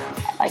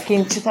like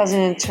in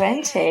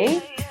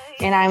 2020.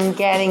 And I'm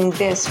getting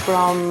this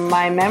from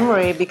my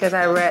memory because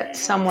I read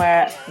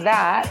somewhere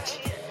that.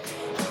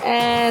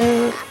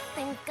 And,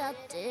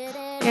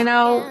 you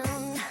know,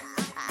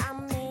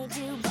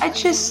 I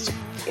just,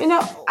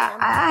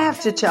 I have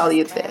to tell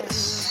you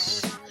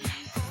this.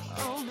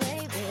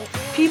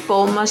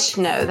 People must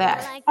know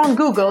that on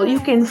Google you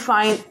can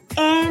find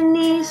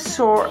any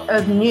sort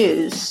of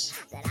news,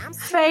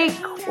 fake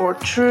or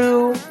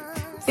true.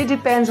 It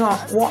depends on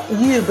what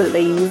you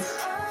believe.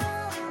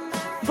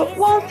 But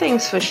one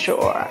thing's for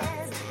sure,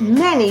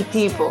 many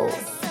people,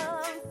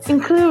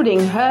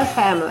 including her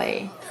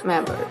family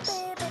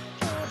members,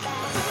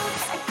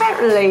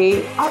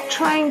 apparently are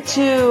trying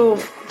to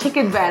take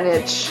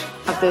advantage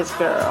of this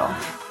girl.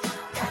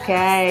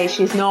 Okay,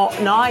 she's not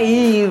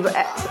naive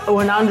at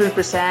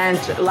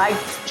 100%, like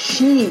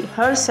she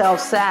herself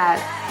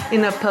said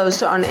in a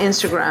post on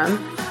Instagram.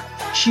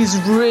 She's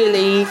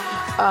really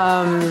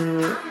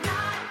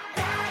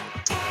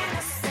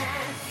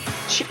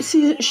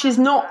she's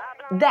not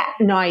that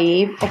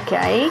naive,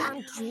 okay?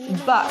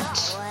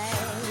 But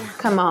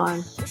come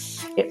on,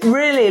 it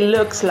really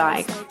looks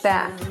like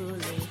that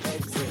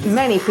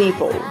many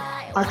people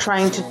are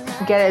trying to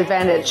get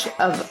advantage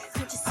of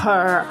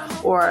her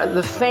or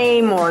the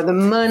fame or the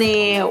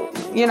money,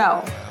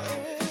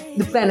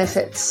 the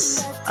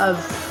benefits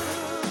of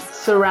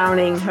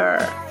surrounding her.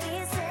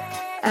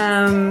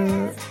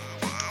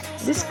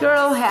 This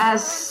girl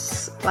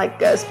has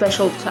like a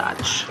special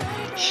touch.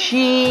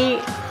 She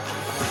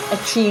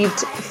achieved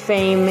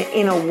fame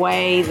in a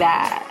way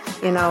that,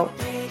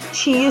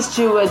 she used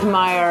to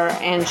admire,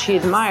 and she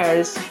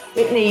admires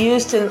Whitney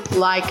Houston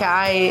like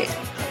I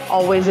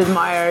always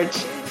admired.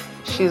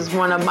 She's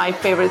one of my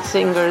favorite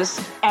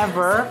singers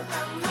ever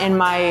and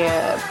my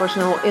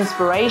personal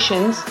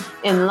inspirations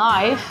in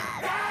life.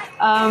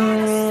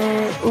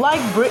 Like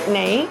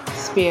Britney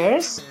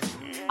Spears,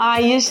 I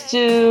used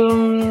to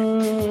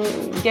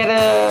get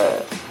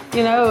the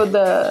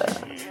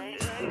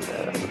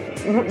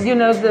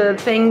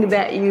thing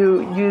that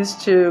you use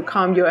to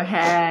comb your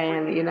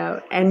hair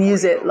and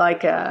use it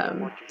like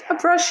a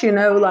brush,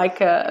 like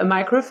a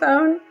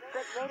microphone.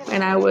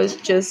 And I was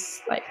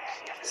just like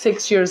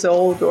 6 years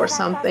old or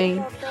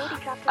something.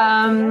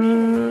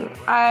 I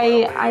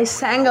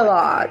sang a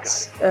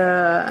lot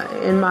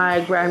in my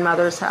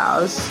grandmother's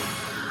house.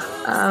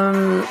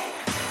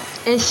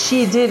 And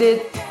she did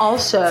it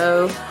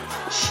also.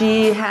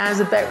 She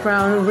has a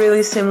background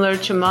really similar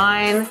to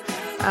mine.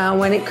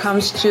 When it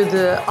comes to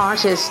the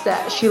artists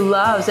that she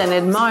loves and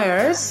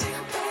admires.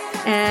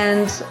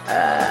 And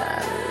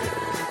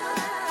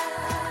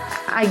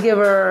I give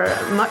her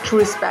much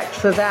respect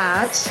for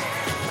that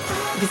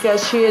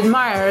because she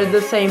admired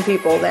the same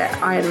people that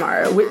I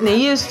admire. Whitney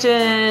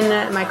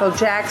Houston, Michael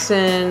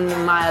Jackson,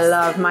 my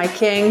love, my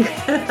king,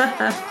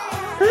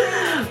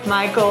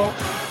 Michael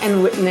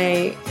and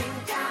Whitney.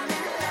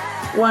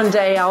 One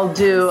day I'll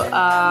do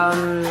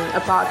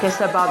a podcast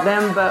about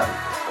them, but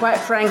quite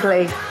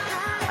frankly,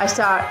 I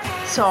start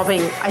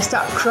sobbing. I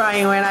start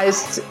crying when I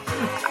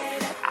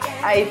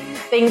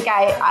think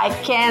I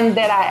can.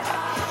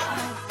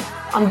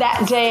 On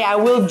that day I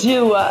will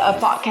do a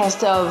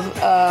podcast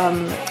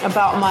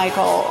about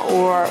Michael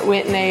or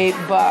Whitney.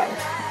 But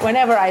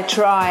whenever I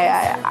try,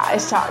 I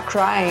start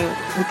crying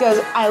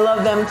because I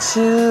love them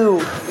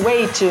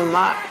way too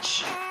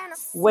much.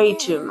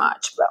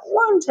 But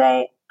one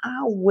day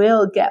I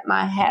will get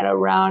my head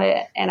around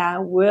it and I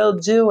will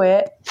do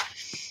it.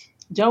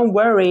 Don't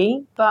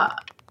worry, but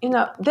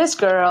this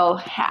girl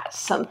has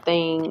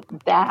something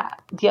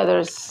that the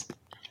others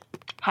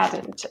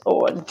hadn't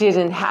or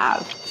didn't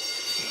have.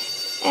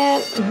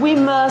 And we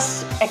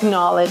must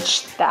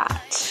acknowledge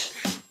that.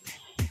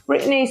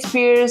 Britney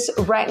Spears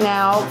right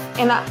now,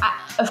 and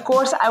of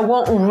course I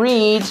won't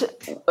read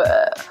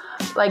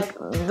like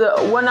the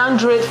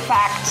 100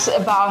 facts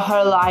about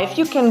her life.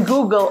 You can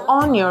Google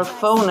on your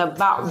phone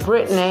about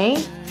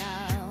Britney.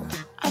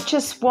 I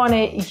just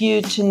wanted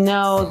you to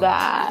know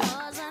that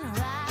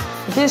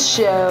this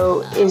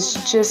show is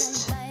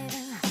just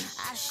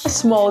a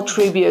small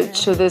tribute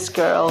to this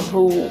girl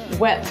who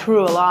went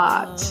through a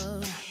lot.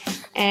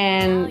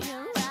 And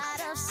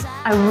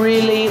I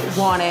really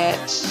wanted,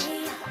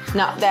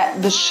 not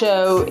that the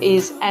show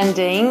is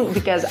ending,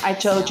 because I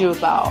told you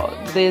about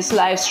these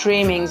live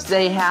streamings.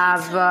 They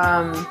have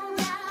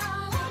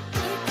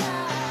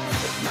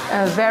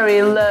a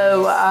very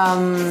low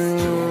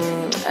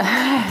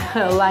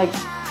like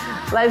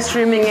live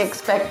streaming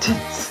expected.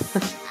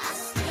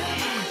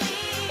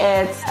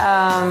 It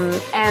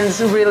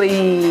ends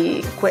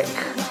really quick.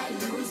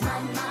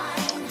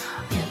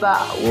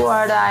 But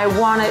what I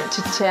wanted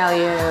to tell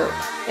you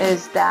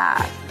is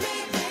that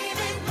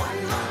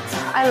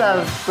I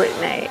love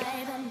Britney.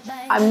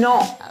 I'm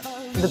not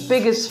the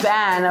biggest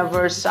fan of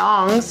her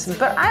songs,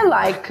 but I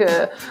like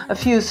a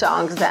few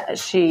songs that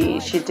she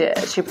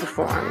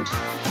performed.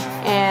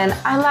 And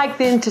I like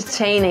the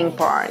entertaining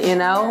part, you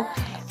know?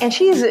 And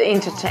she's an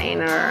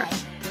entertainer.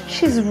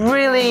 She's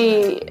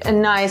really a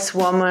nice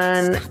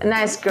woman, a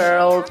nice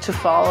girl to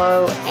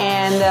follow,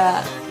 and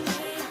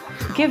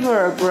give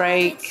her a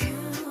break.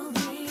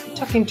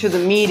 Talking to the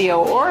media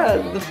or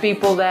the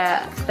people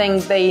that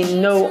think they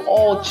know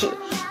all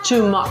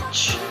too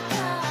much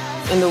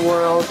in the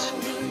world.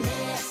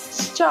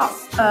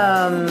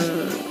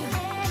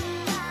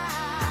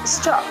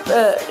 Stop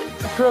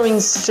throwing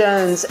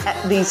stones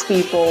at these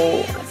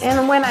people.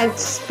 And when I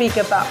speak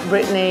about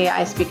Britney,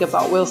 I speak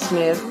about Will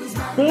Smith.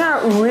 They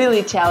are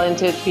really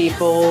talented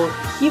people,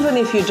 even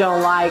if you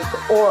don't like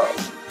or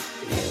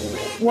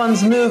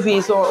one's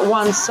movies or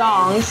one's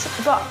songs.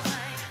 But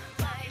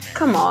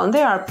come on,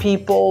 they are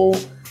people.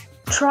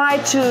 Try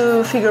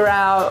to figure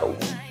out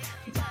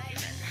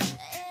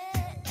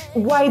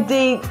why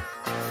they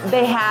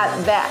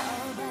had that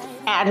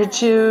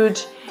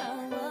attitude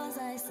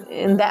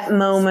in that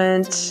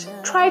moment.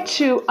 Try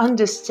to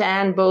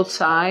understand both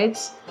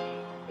sides,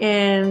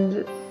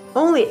 and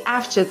only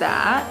after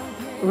that,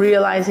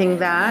 realizing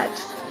that,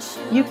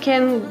 you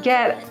can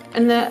get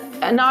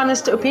an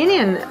honest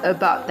opinion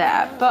about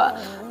that. But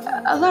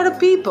a lot of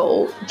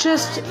people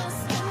just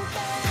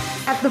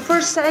at the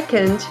first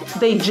second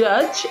they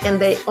judge, and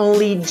they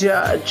only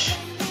judge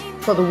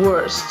for the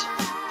worst,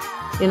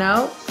 you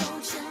know?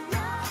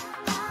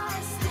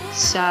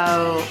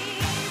 So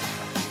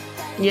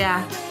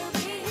yeah,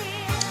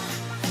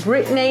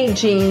 Britney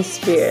Jean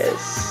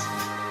Spears.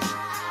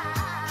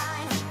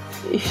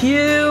 If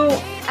you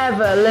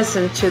ever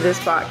listen to this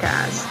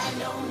podcast,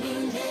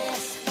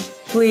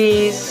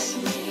 please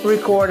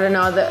record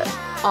another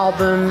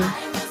album.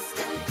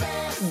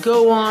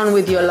 Go on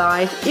with your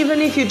life. Even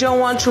if you don't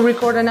want to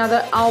record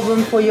another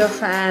album for your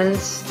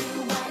fans,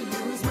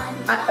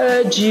 I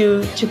urge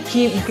you to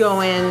keep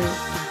going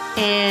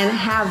and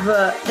have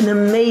an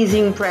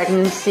amazing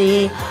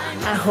pregnancy.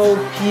 I hope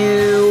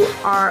you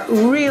are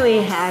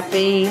really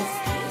happy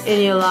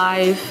in your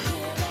life.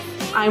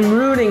 I'm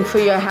rooting for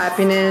your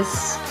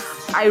happiness.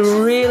 I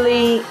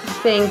really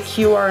think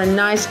you are a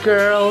nice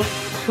girl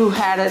who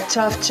had a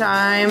tough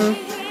time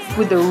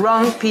with the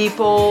wrong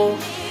people.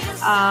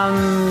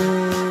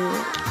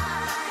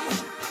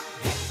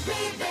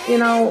 You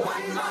know,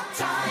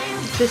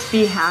 just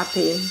be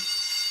happy.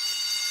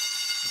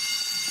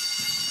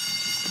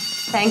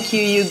 Thank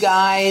you, you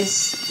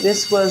guys.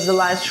 This was the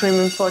live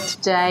streaming for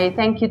today.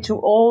 Thank you to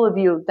all of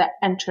you that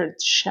entered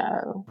the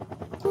show.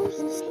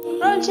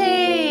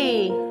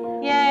 Roji!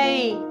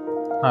 Yay!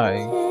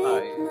 Hi.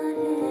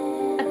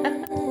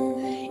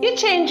 You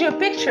changed your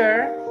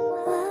picture.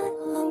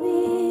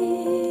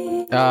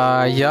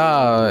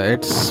 Yeah,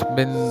 it's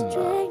been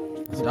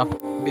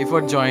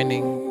before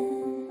joining.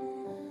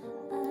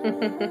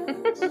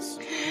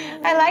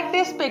 I like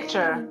this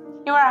picture.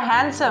 You are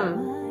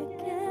handsome.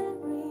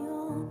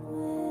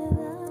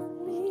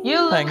 You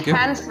look Thank you.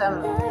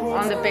 handsome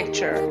on the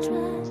picture.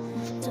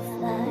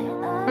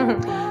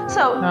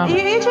 So, you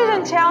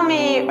didn't tell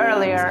me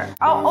earlier.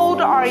 How old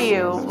are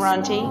you,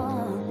 Ronti?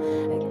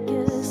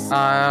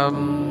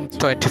 I'm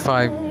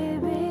 25.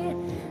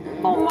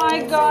 Oh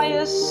my God,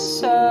 you're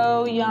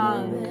so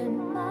young.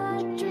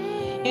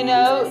 You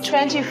know,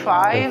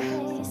 25,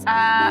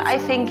 I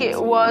think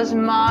it was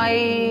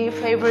my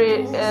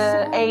favorite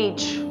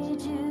age.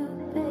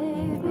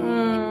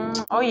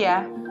 Oh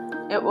yeah,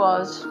 it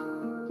was.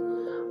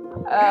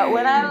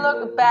 When I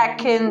look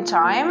back in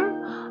time,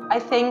 I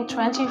think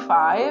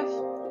 25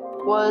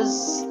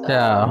 was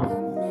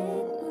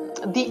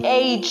the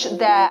age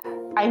that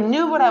I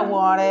knew what I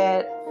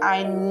wanted.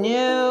 I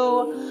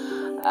knew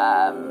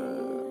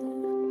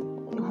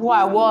who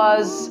I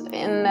was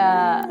in,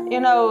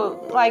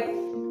 like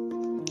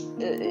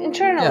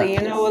internally,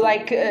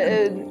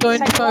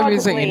 25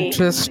 is an psychologically.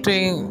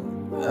 interesting,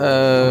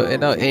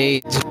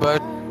 age,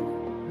 but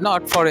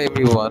not for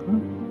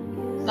everyone.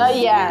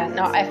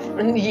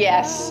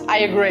 Yes, I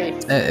agree.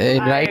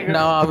 Right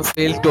now, I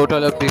feel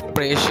total of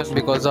depression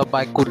because of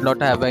I could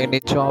not have any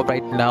job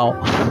right now.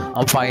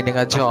 I'm finding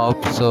a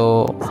job,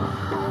 so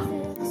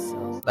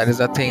that is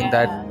the thing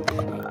that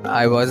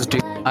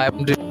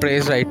I'm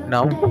depressed right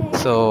now.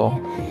 So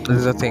this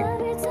is the thing.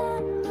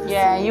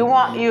 Yeah, you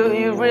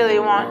really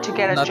want to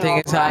get a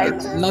job, right?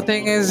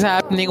 Nothing is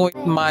happening with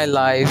my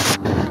life.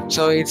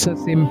 So it's a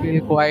simple,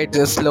 quite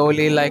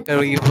slowly like a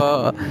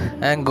river,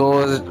 and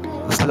goes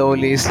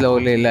slowly,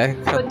 like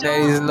But there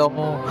is no.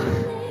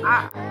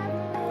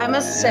 I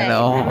must say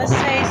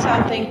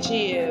something to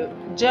you.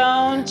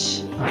 Don't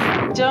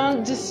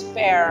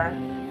despair.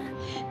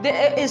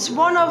 It's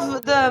one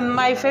of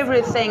my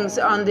favorite things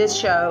on this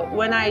show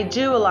when I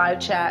do a live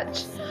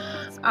chat.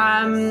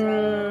 I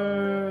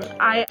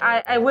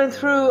went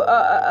through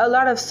a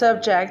lot of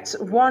subjects.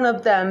 One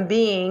of them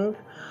being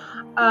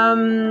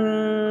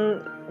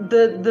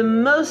the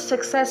most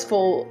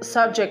successful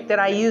subject that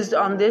I used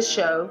on this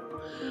show,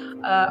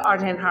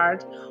 Art and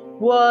Heart,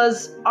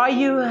 was: Are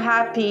you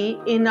happy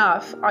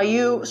enough? Are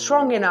you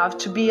strong enough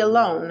to be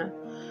alone?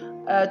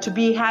 To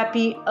be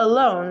happy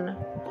alone?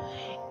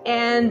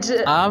 And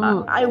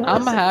I'm I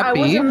was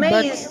happy, but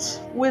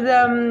amazed with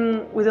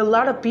a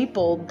lot of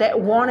people that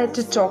wanted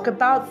to talk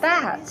about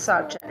that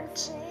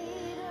subject.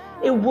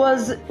 It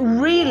was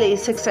really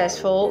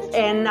successful,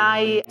 and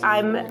I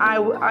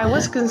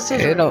was you know,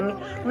 considering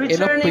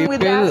returning with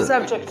that people.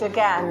 subject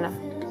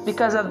again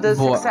because of the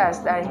What success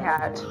that I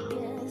had.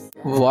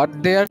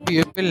 their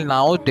people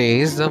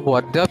nowadays,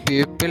 what the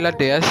people are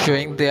they are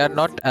showing, they are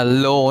not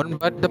alone,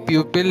 but the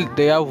people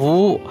they are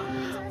who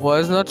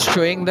was not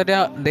showing that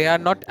they are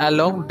not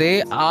alone,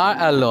 they are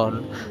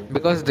alone,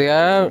 because they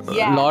are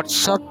Yeah,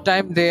 lots of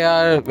time they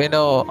are,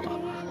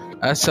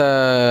 as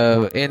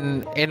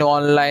in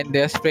online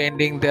they are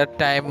spending their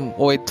time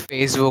with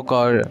Facebook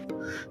or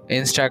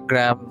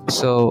Instagram,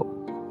 so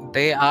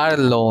they are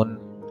alone,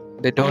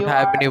 they don't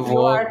have any you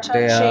work, are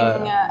they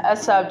touching are. a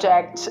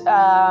subject,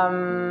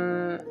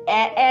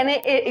 and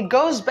it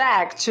goes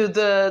back to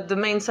the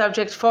main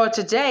subject for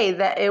today.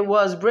 That it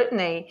was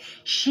Britney.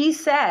 She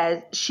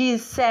said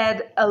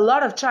a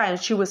lot of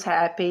times she was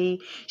happy.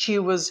 She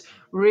was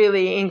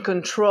really in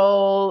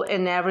control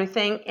and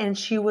everything, and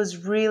she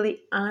was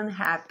really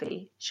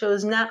unhappy. She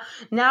was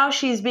now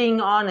she's being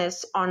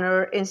honest on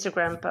her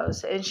Instagram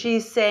post, and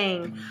she's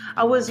saying,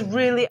 I was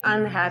really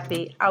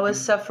unhappy, I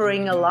was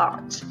suffering a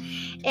lot.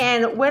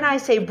 And when I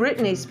say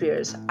Britney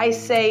Spears, I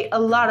say a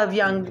lot of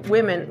young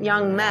women,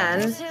 young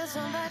men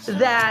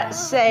that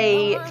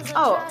say,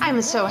 oh,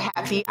 I'm so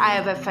happy, I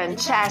have a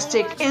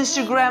fantastic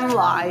Instagram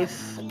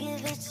life.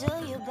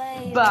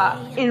 But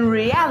in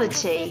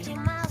reality,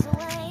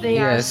 they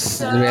are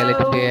Yes, in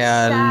reality so they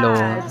are sad.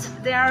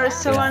 alone. They are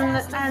so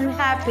Yeah.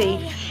 unhappy.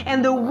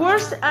 And the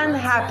worst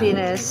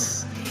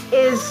unhappiness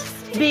is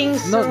being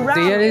No,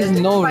 there is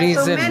surrounded no by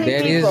so reason. many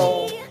There is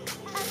people.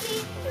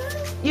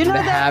 You know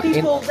they that have in.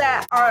 people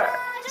that are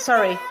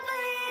sorry.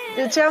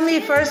 You tell me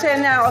first,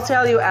 and I'll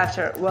tell you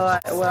after.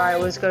 What I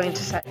was going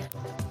to say.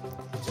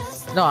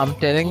 No, I'm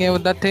telling you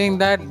the thing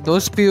that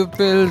those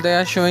people they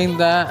are showing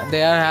that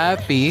they are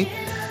happy.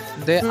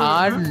 They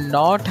are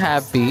not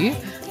happy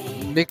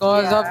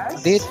because of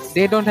Yes.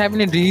 they don't have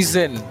any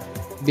reason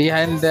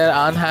behind their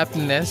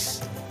unhappiness.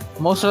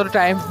 Most of the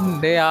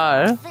time they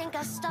are,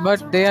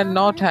 but they are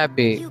not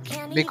happy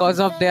because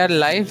of their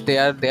life. They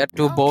are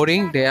too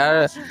boring. They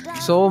are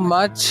so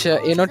much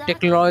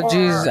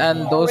technologies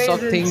and Or those of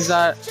things isn't.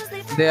 are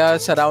they are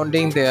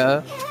surrounding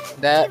there.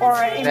 That Or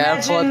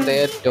therefore imagine.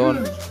 they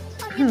don't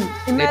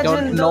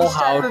Imagine know those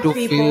how type of to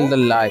feel people. the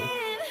life.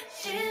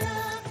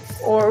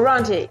 Or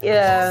Ranti.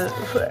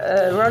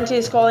 Ranti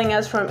is calling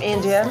us from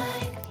India.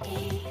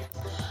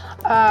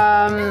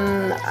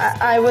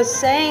 I was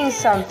saying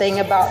something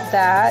about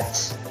that,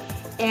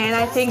 and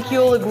I think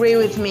you'll agree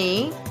with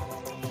me.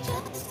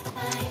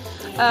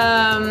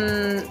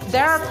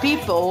 There are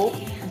people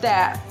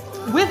that,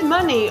 with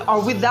money or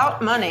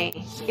without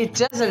money, it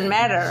doesn't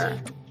matter.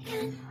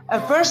 A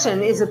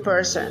person is a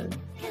person.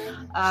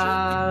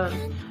 Uh,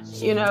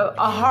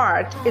 a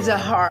heart is a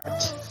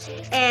heart.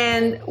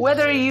 And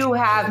whether you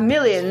have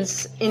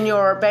millions in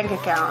your bank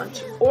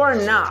account or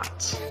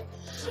not,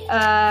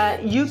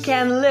 you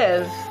can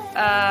live,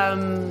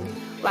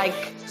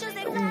 like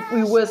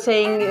we were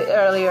saying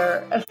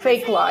earlier, a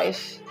fake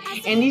life.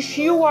 And if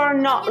you are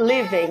not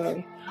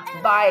living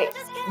by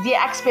the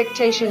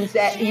expectations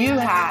that you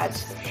had,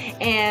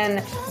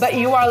 but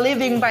you are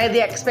living by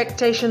the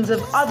expectations of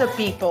other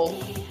people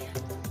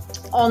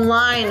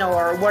online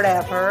or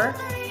whatever,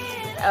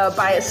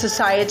 by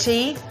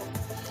society,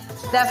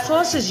 that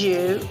forces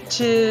you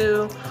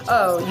to,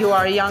 oh, you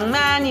are a young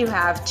man, you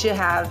have to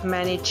have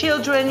many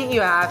children,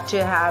 you have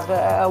to have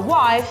a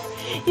wife,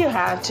 you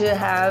have to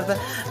have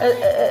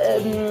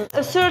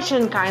a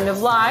certain kind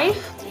of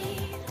life.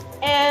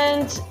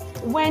 And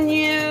when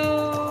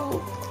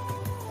you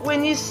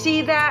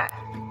see that,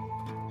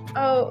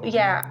 oh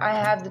yeah, I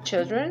have the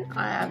children,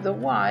 I have the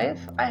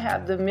wife, I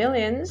have the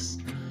millions,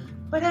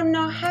 but I'm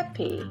not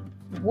happy.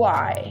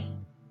 Why?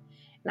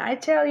 And I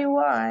tell you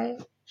why.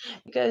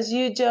 Because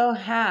you don't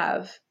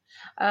have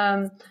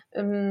um,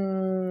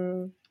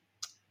 the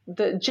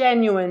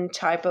genuine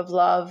type of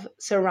love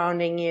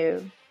surrounding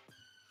you,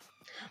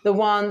 the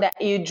one that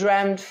you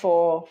dreamed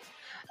for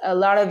a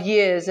lot of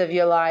years of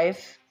your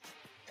life,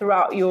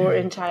 throughout your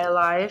entire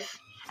life.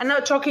 I'm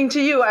not talking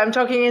to you, I'm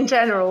talking in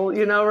general,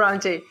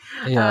 Ranti.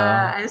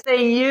 Yeah, I'm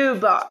saying you,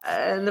 but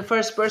in the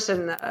first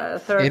person, you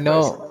third person.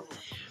 know,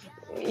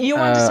 You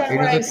understand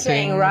what the I'm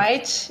saying, thing.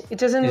 right? It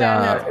doesn't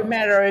Yeah,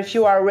 matter if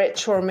you are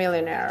rich or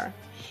millionaire.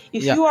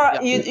 If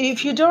yeah.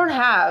 if you don't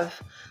have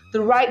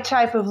the right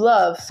type of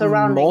love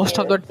surrounding you,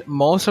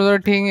 Most of the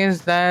thing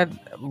is that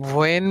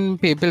when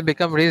people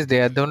become rich,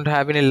 don't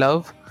have any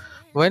love.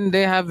 When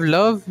they have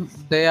love,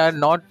 they are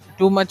not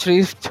too much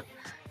rich.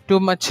 too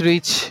much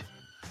rich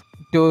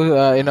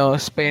to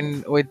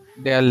spend with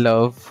their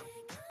love.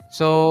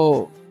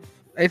 So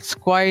it's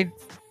quite,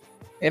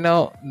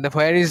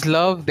 where is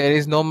love there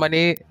is no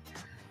money,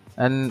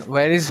 and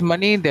where is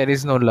money there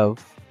is no love.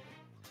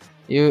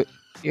 You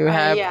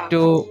have Yeah.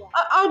 to.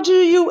 How do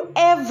you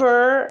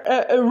ever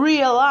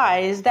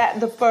realize that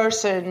the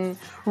person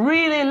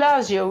really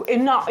loves you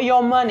and not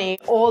your money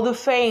or the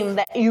fame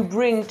that you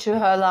bring to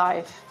her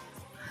life?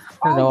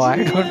 How No, do I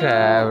don't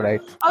have, you?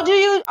 right? How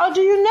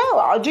do you know?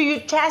 How do you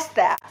test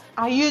that?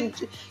 Are you?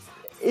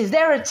 Is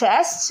there a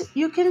test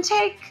you can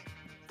take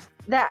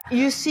that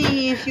you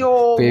see if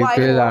your wife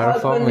People or are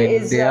from husband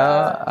is? India.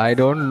 I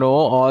don't know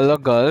all the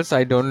girls.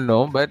 I don't know,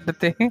 but the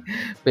thing,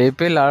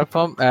 people,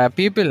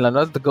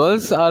 not the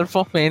girls, are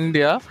from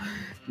India.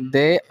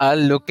 They are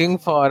looking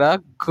for a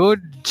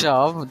good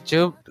job,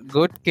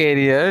 good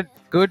career,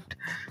 good.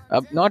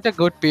 Not a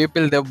good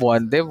people. They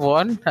want. They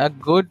want a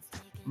good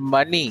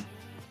money.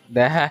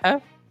 They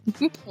have,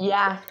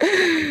 Yeah,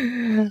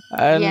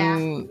 yeah,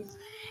 and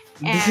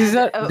and this is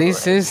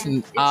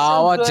it's so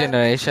our good.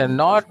 generation,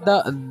 not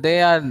they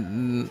are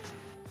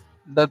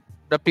the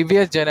the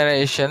previous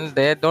generation.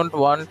 They don't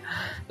want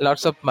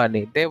lots of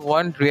money, they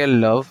want real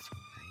love.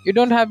 You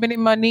don't have any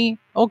money,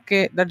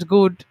 okay, that's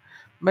good,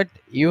 but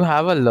you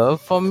have a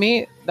love for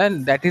me,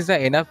 then that is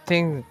the enough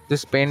thing to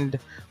spend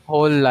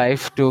whole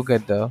life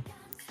together.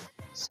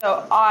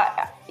 So,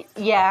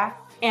 yeah,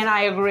 and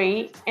I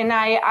agree. And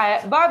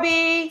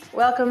Bobby,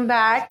 welcome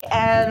back,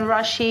 and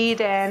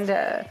Rashid and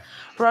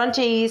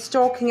Ronti is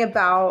talking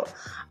about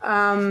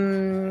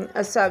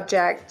a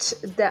subject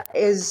that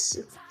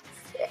is.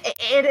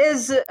 It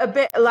is a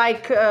bit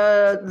like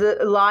the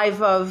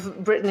life of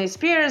Britney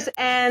Spears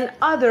and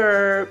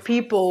other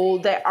people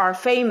that are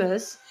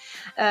famous.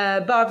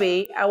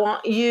 Bobby, I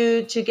want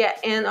you to get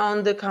in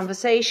on the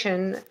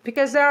conversation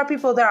because there are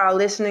people that are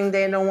listening,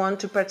 they don't want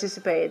to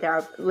participate, they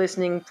are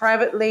listening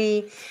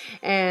privately,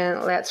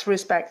 and let's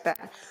respect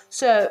that.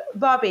 So,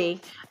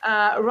 Bobby,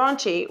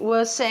 Ronchi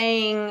was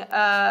saying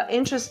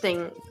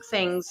interesting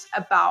things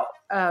about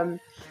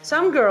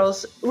some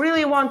girls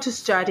really want to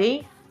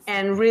study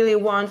and really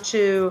want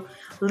to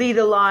lead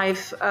a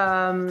life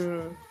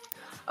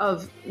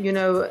of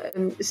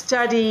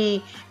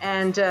study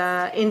and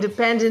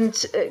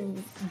independent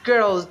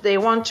girls. They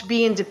want to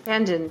be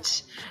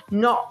independent,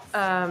 not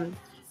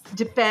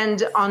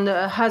depend on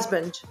the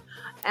husband.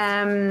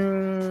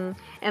 And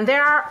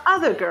there are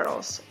other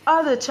girls,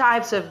 other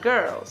types of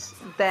girls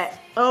that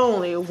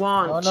only No,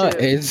 want no, to,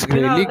 it's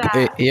really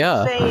that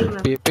yeah,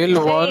 people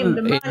the fame, want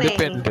the money,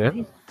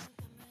 independent,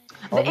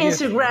 the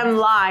obviously. Instagram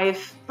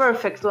life,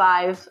 perfect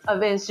life of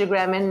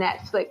Instagram and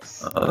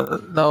Netflix.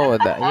 No,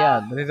 that,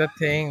 yeah, there is a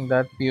thing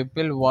that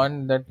people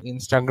want that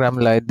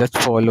Instagram like that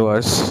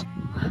followers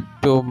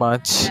too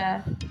much.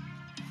 Yeah.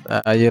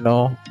 Uh, you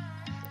know,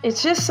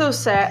 It's just so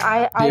sad.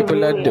 I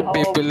people are really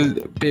hope.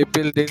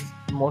 people did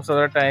most of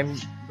the time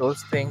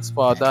those things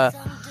for the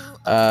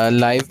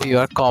life you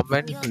are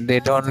common. They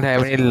don't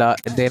have any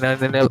they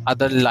don't have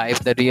other life,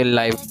 the real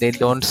life. They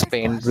don't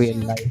spend real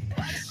life.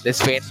 They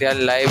spend their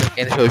life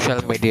in social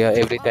media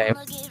every time.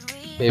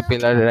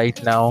 People are right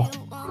now.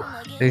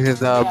 This is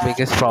the Yeah,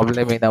 biggest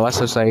problem in our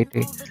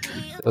society.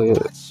 So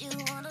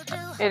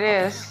it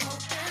is.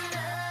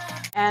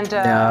 And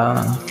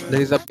yeah,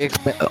 there is a big.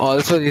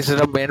 Also, this is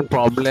a main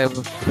problem.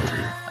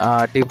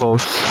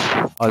 Divorce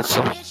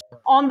also.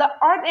 on the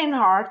Art and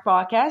Heart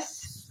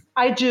podcast,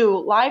 I do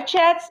live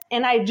chats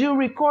and I do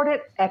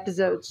recorded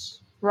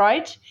episodes,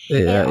 right? And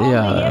Yeah, on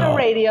the Yeta yeah.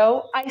 Radio,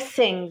 I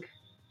sing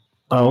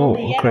on the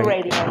Oh, Yeta great.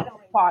 Radio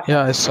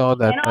Yeah, I podcast. saw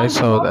that. And I on the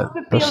saw Vox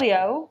that.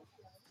 Papilio,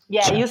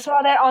 yeah, you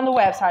saw that on the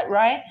website,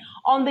 right?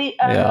 On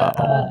Yeah.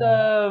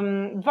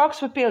 the Vox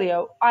Papilio,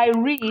 I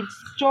read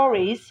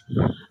stories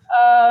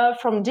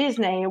from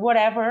Disney,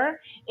 whatever,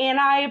 and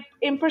I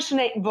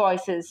impersonate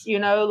voices,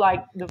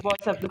 like the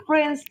voice of the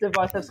prince, the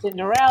voice of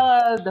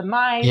Cinderella, the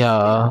mice.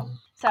 Yeah.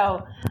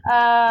 So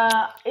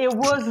it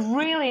was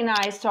really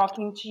nice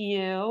talking to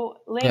you,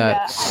 Yeah.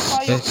 Linda. I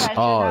saw your It's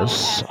question. I will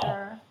us.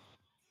 answer.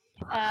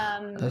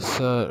 Um, It's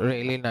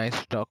really nice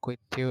to talk with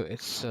you.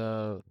 It's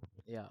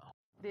yeah.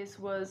 this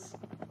was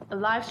a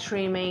live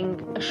streaming,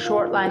 a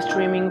short live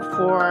streaming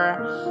for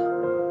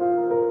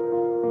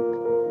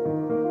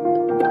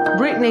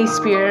Britney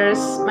Spears.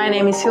 My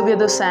name is Silvia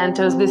Dos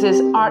Santos. This is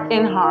Art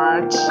in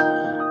Heart.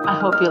 I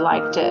hope you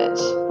liked it.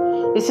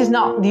 This is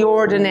not the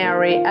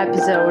ordinary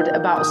episode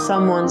about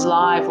someone's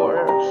life or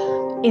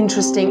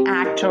interesting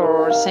actor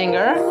or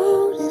singer,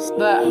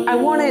 but I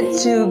wanted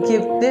to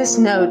give this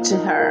note to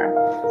her.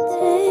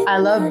 I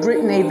love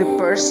Britney the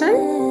person,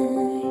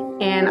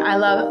 and I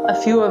love a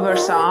few of her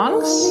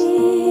songs,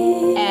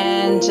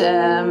 and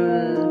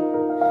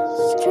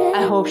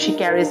I hope she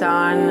carries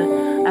on.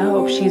 I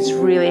hope she's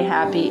really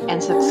happy and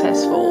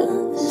successful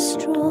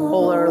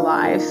all her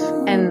life,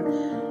 and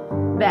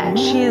that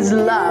she is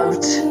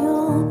loved.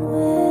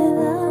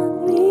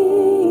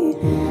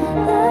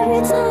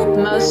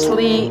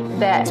 Mostly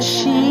that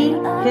she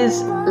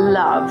is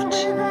loved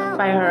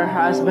by her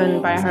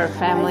husband, by her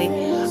family.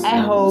 I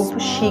hope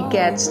she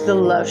gets the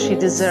love she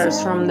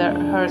deserves from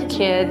her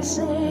kids,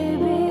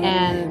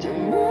 and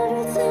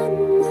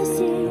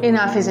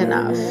enough is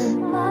enough.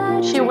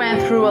 She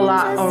went through a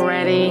lot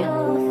already.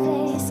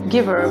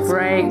 Give her a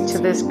break to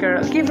this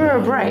girl. Give her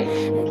a break.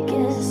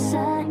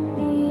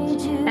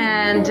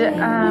 And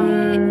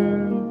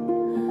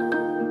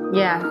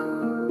yeah.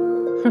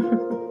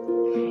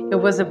 It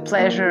was a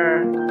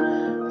pleasure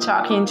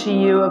talking to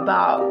you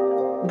about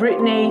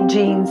Britney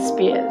Jean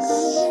Spears.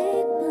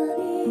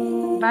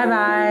 Bye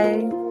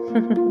bye.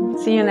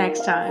 See you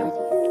next time.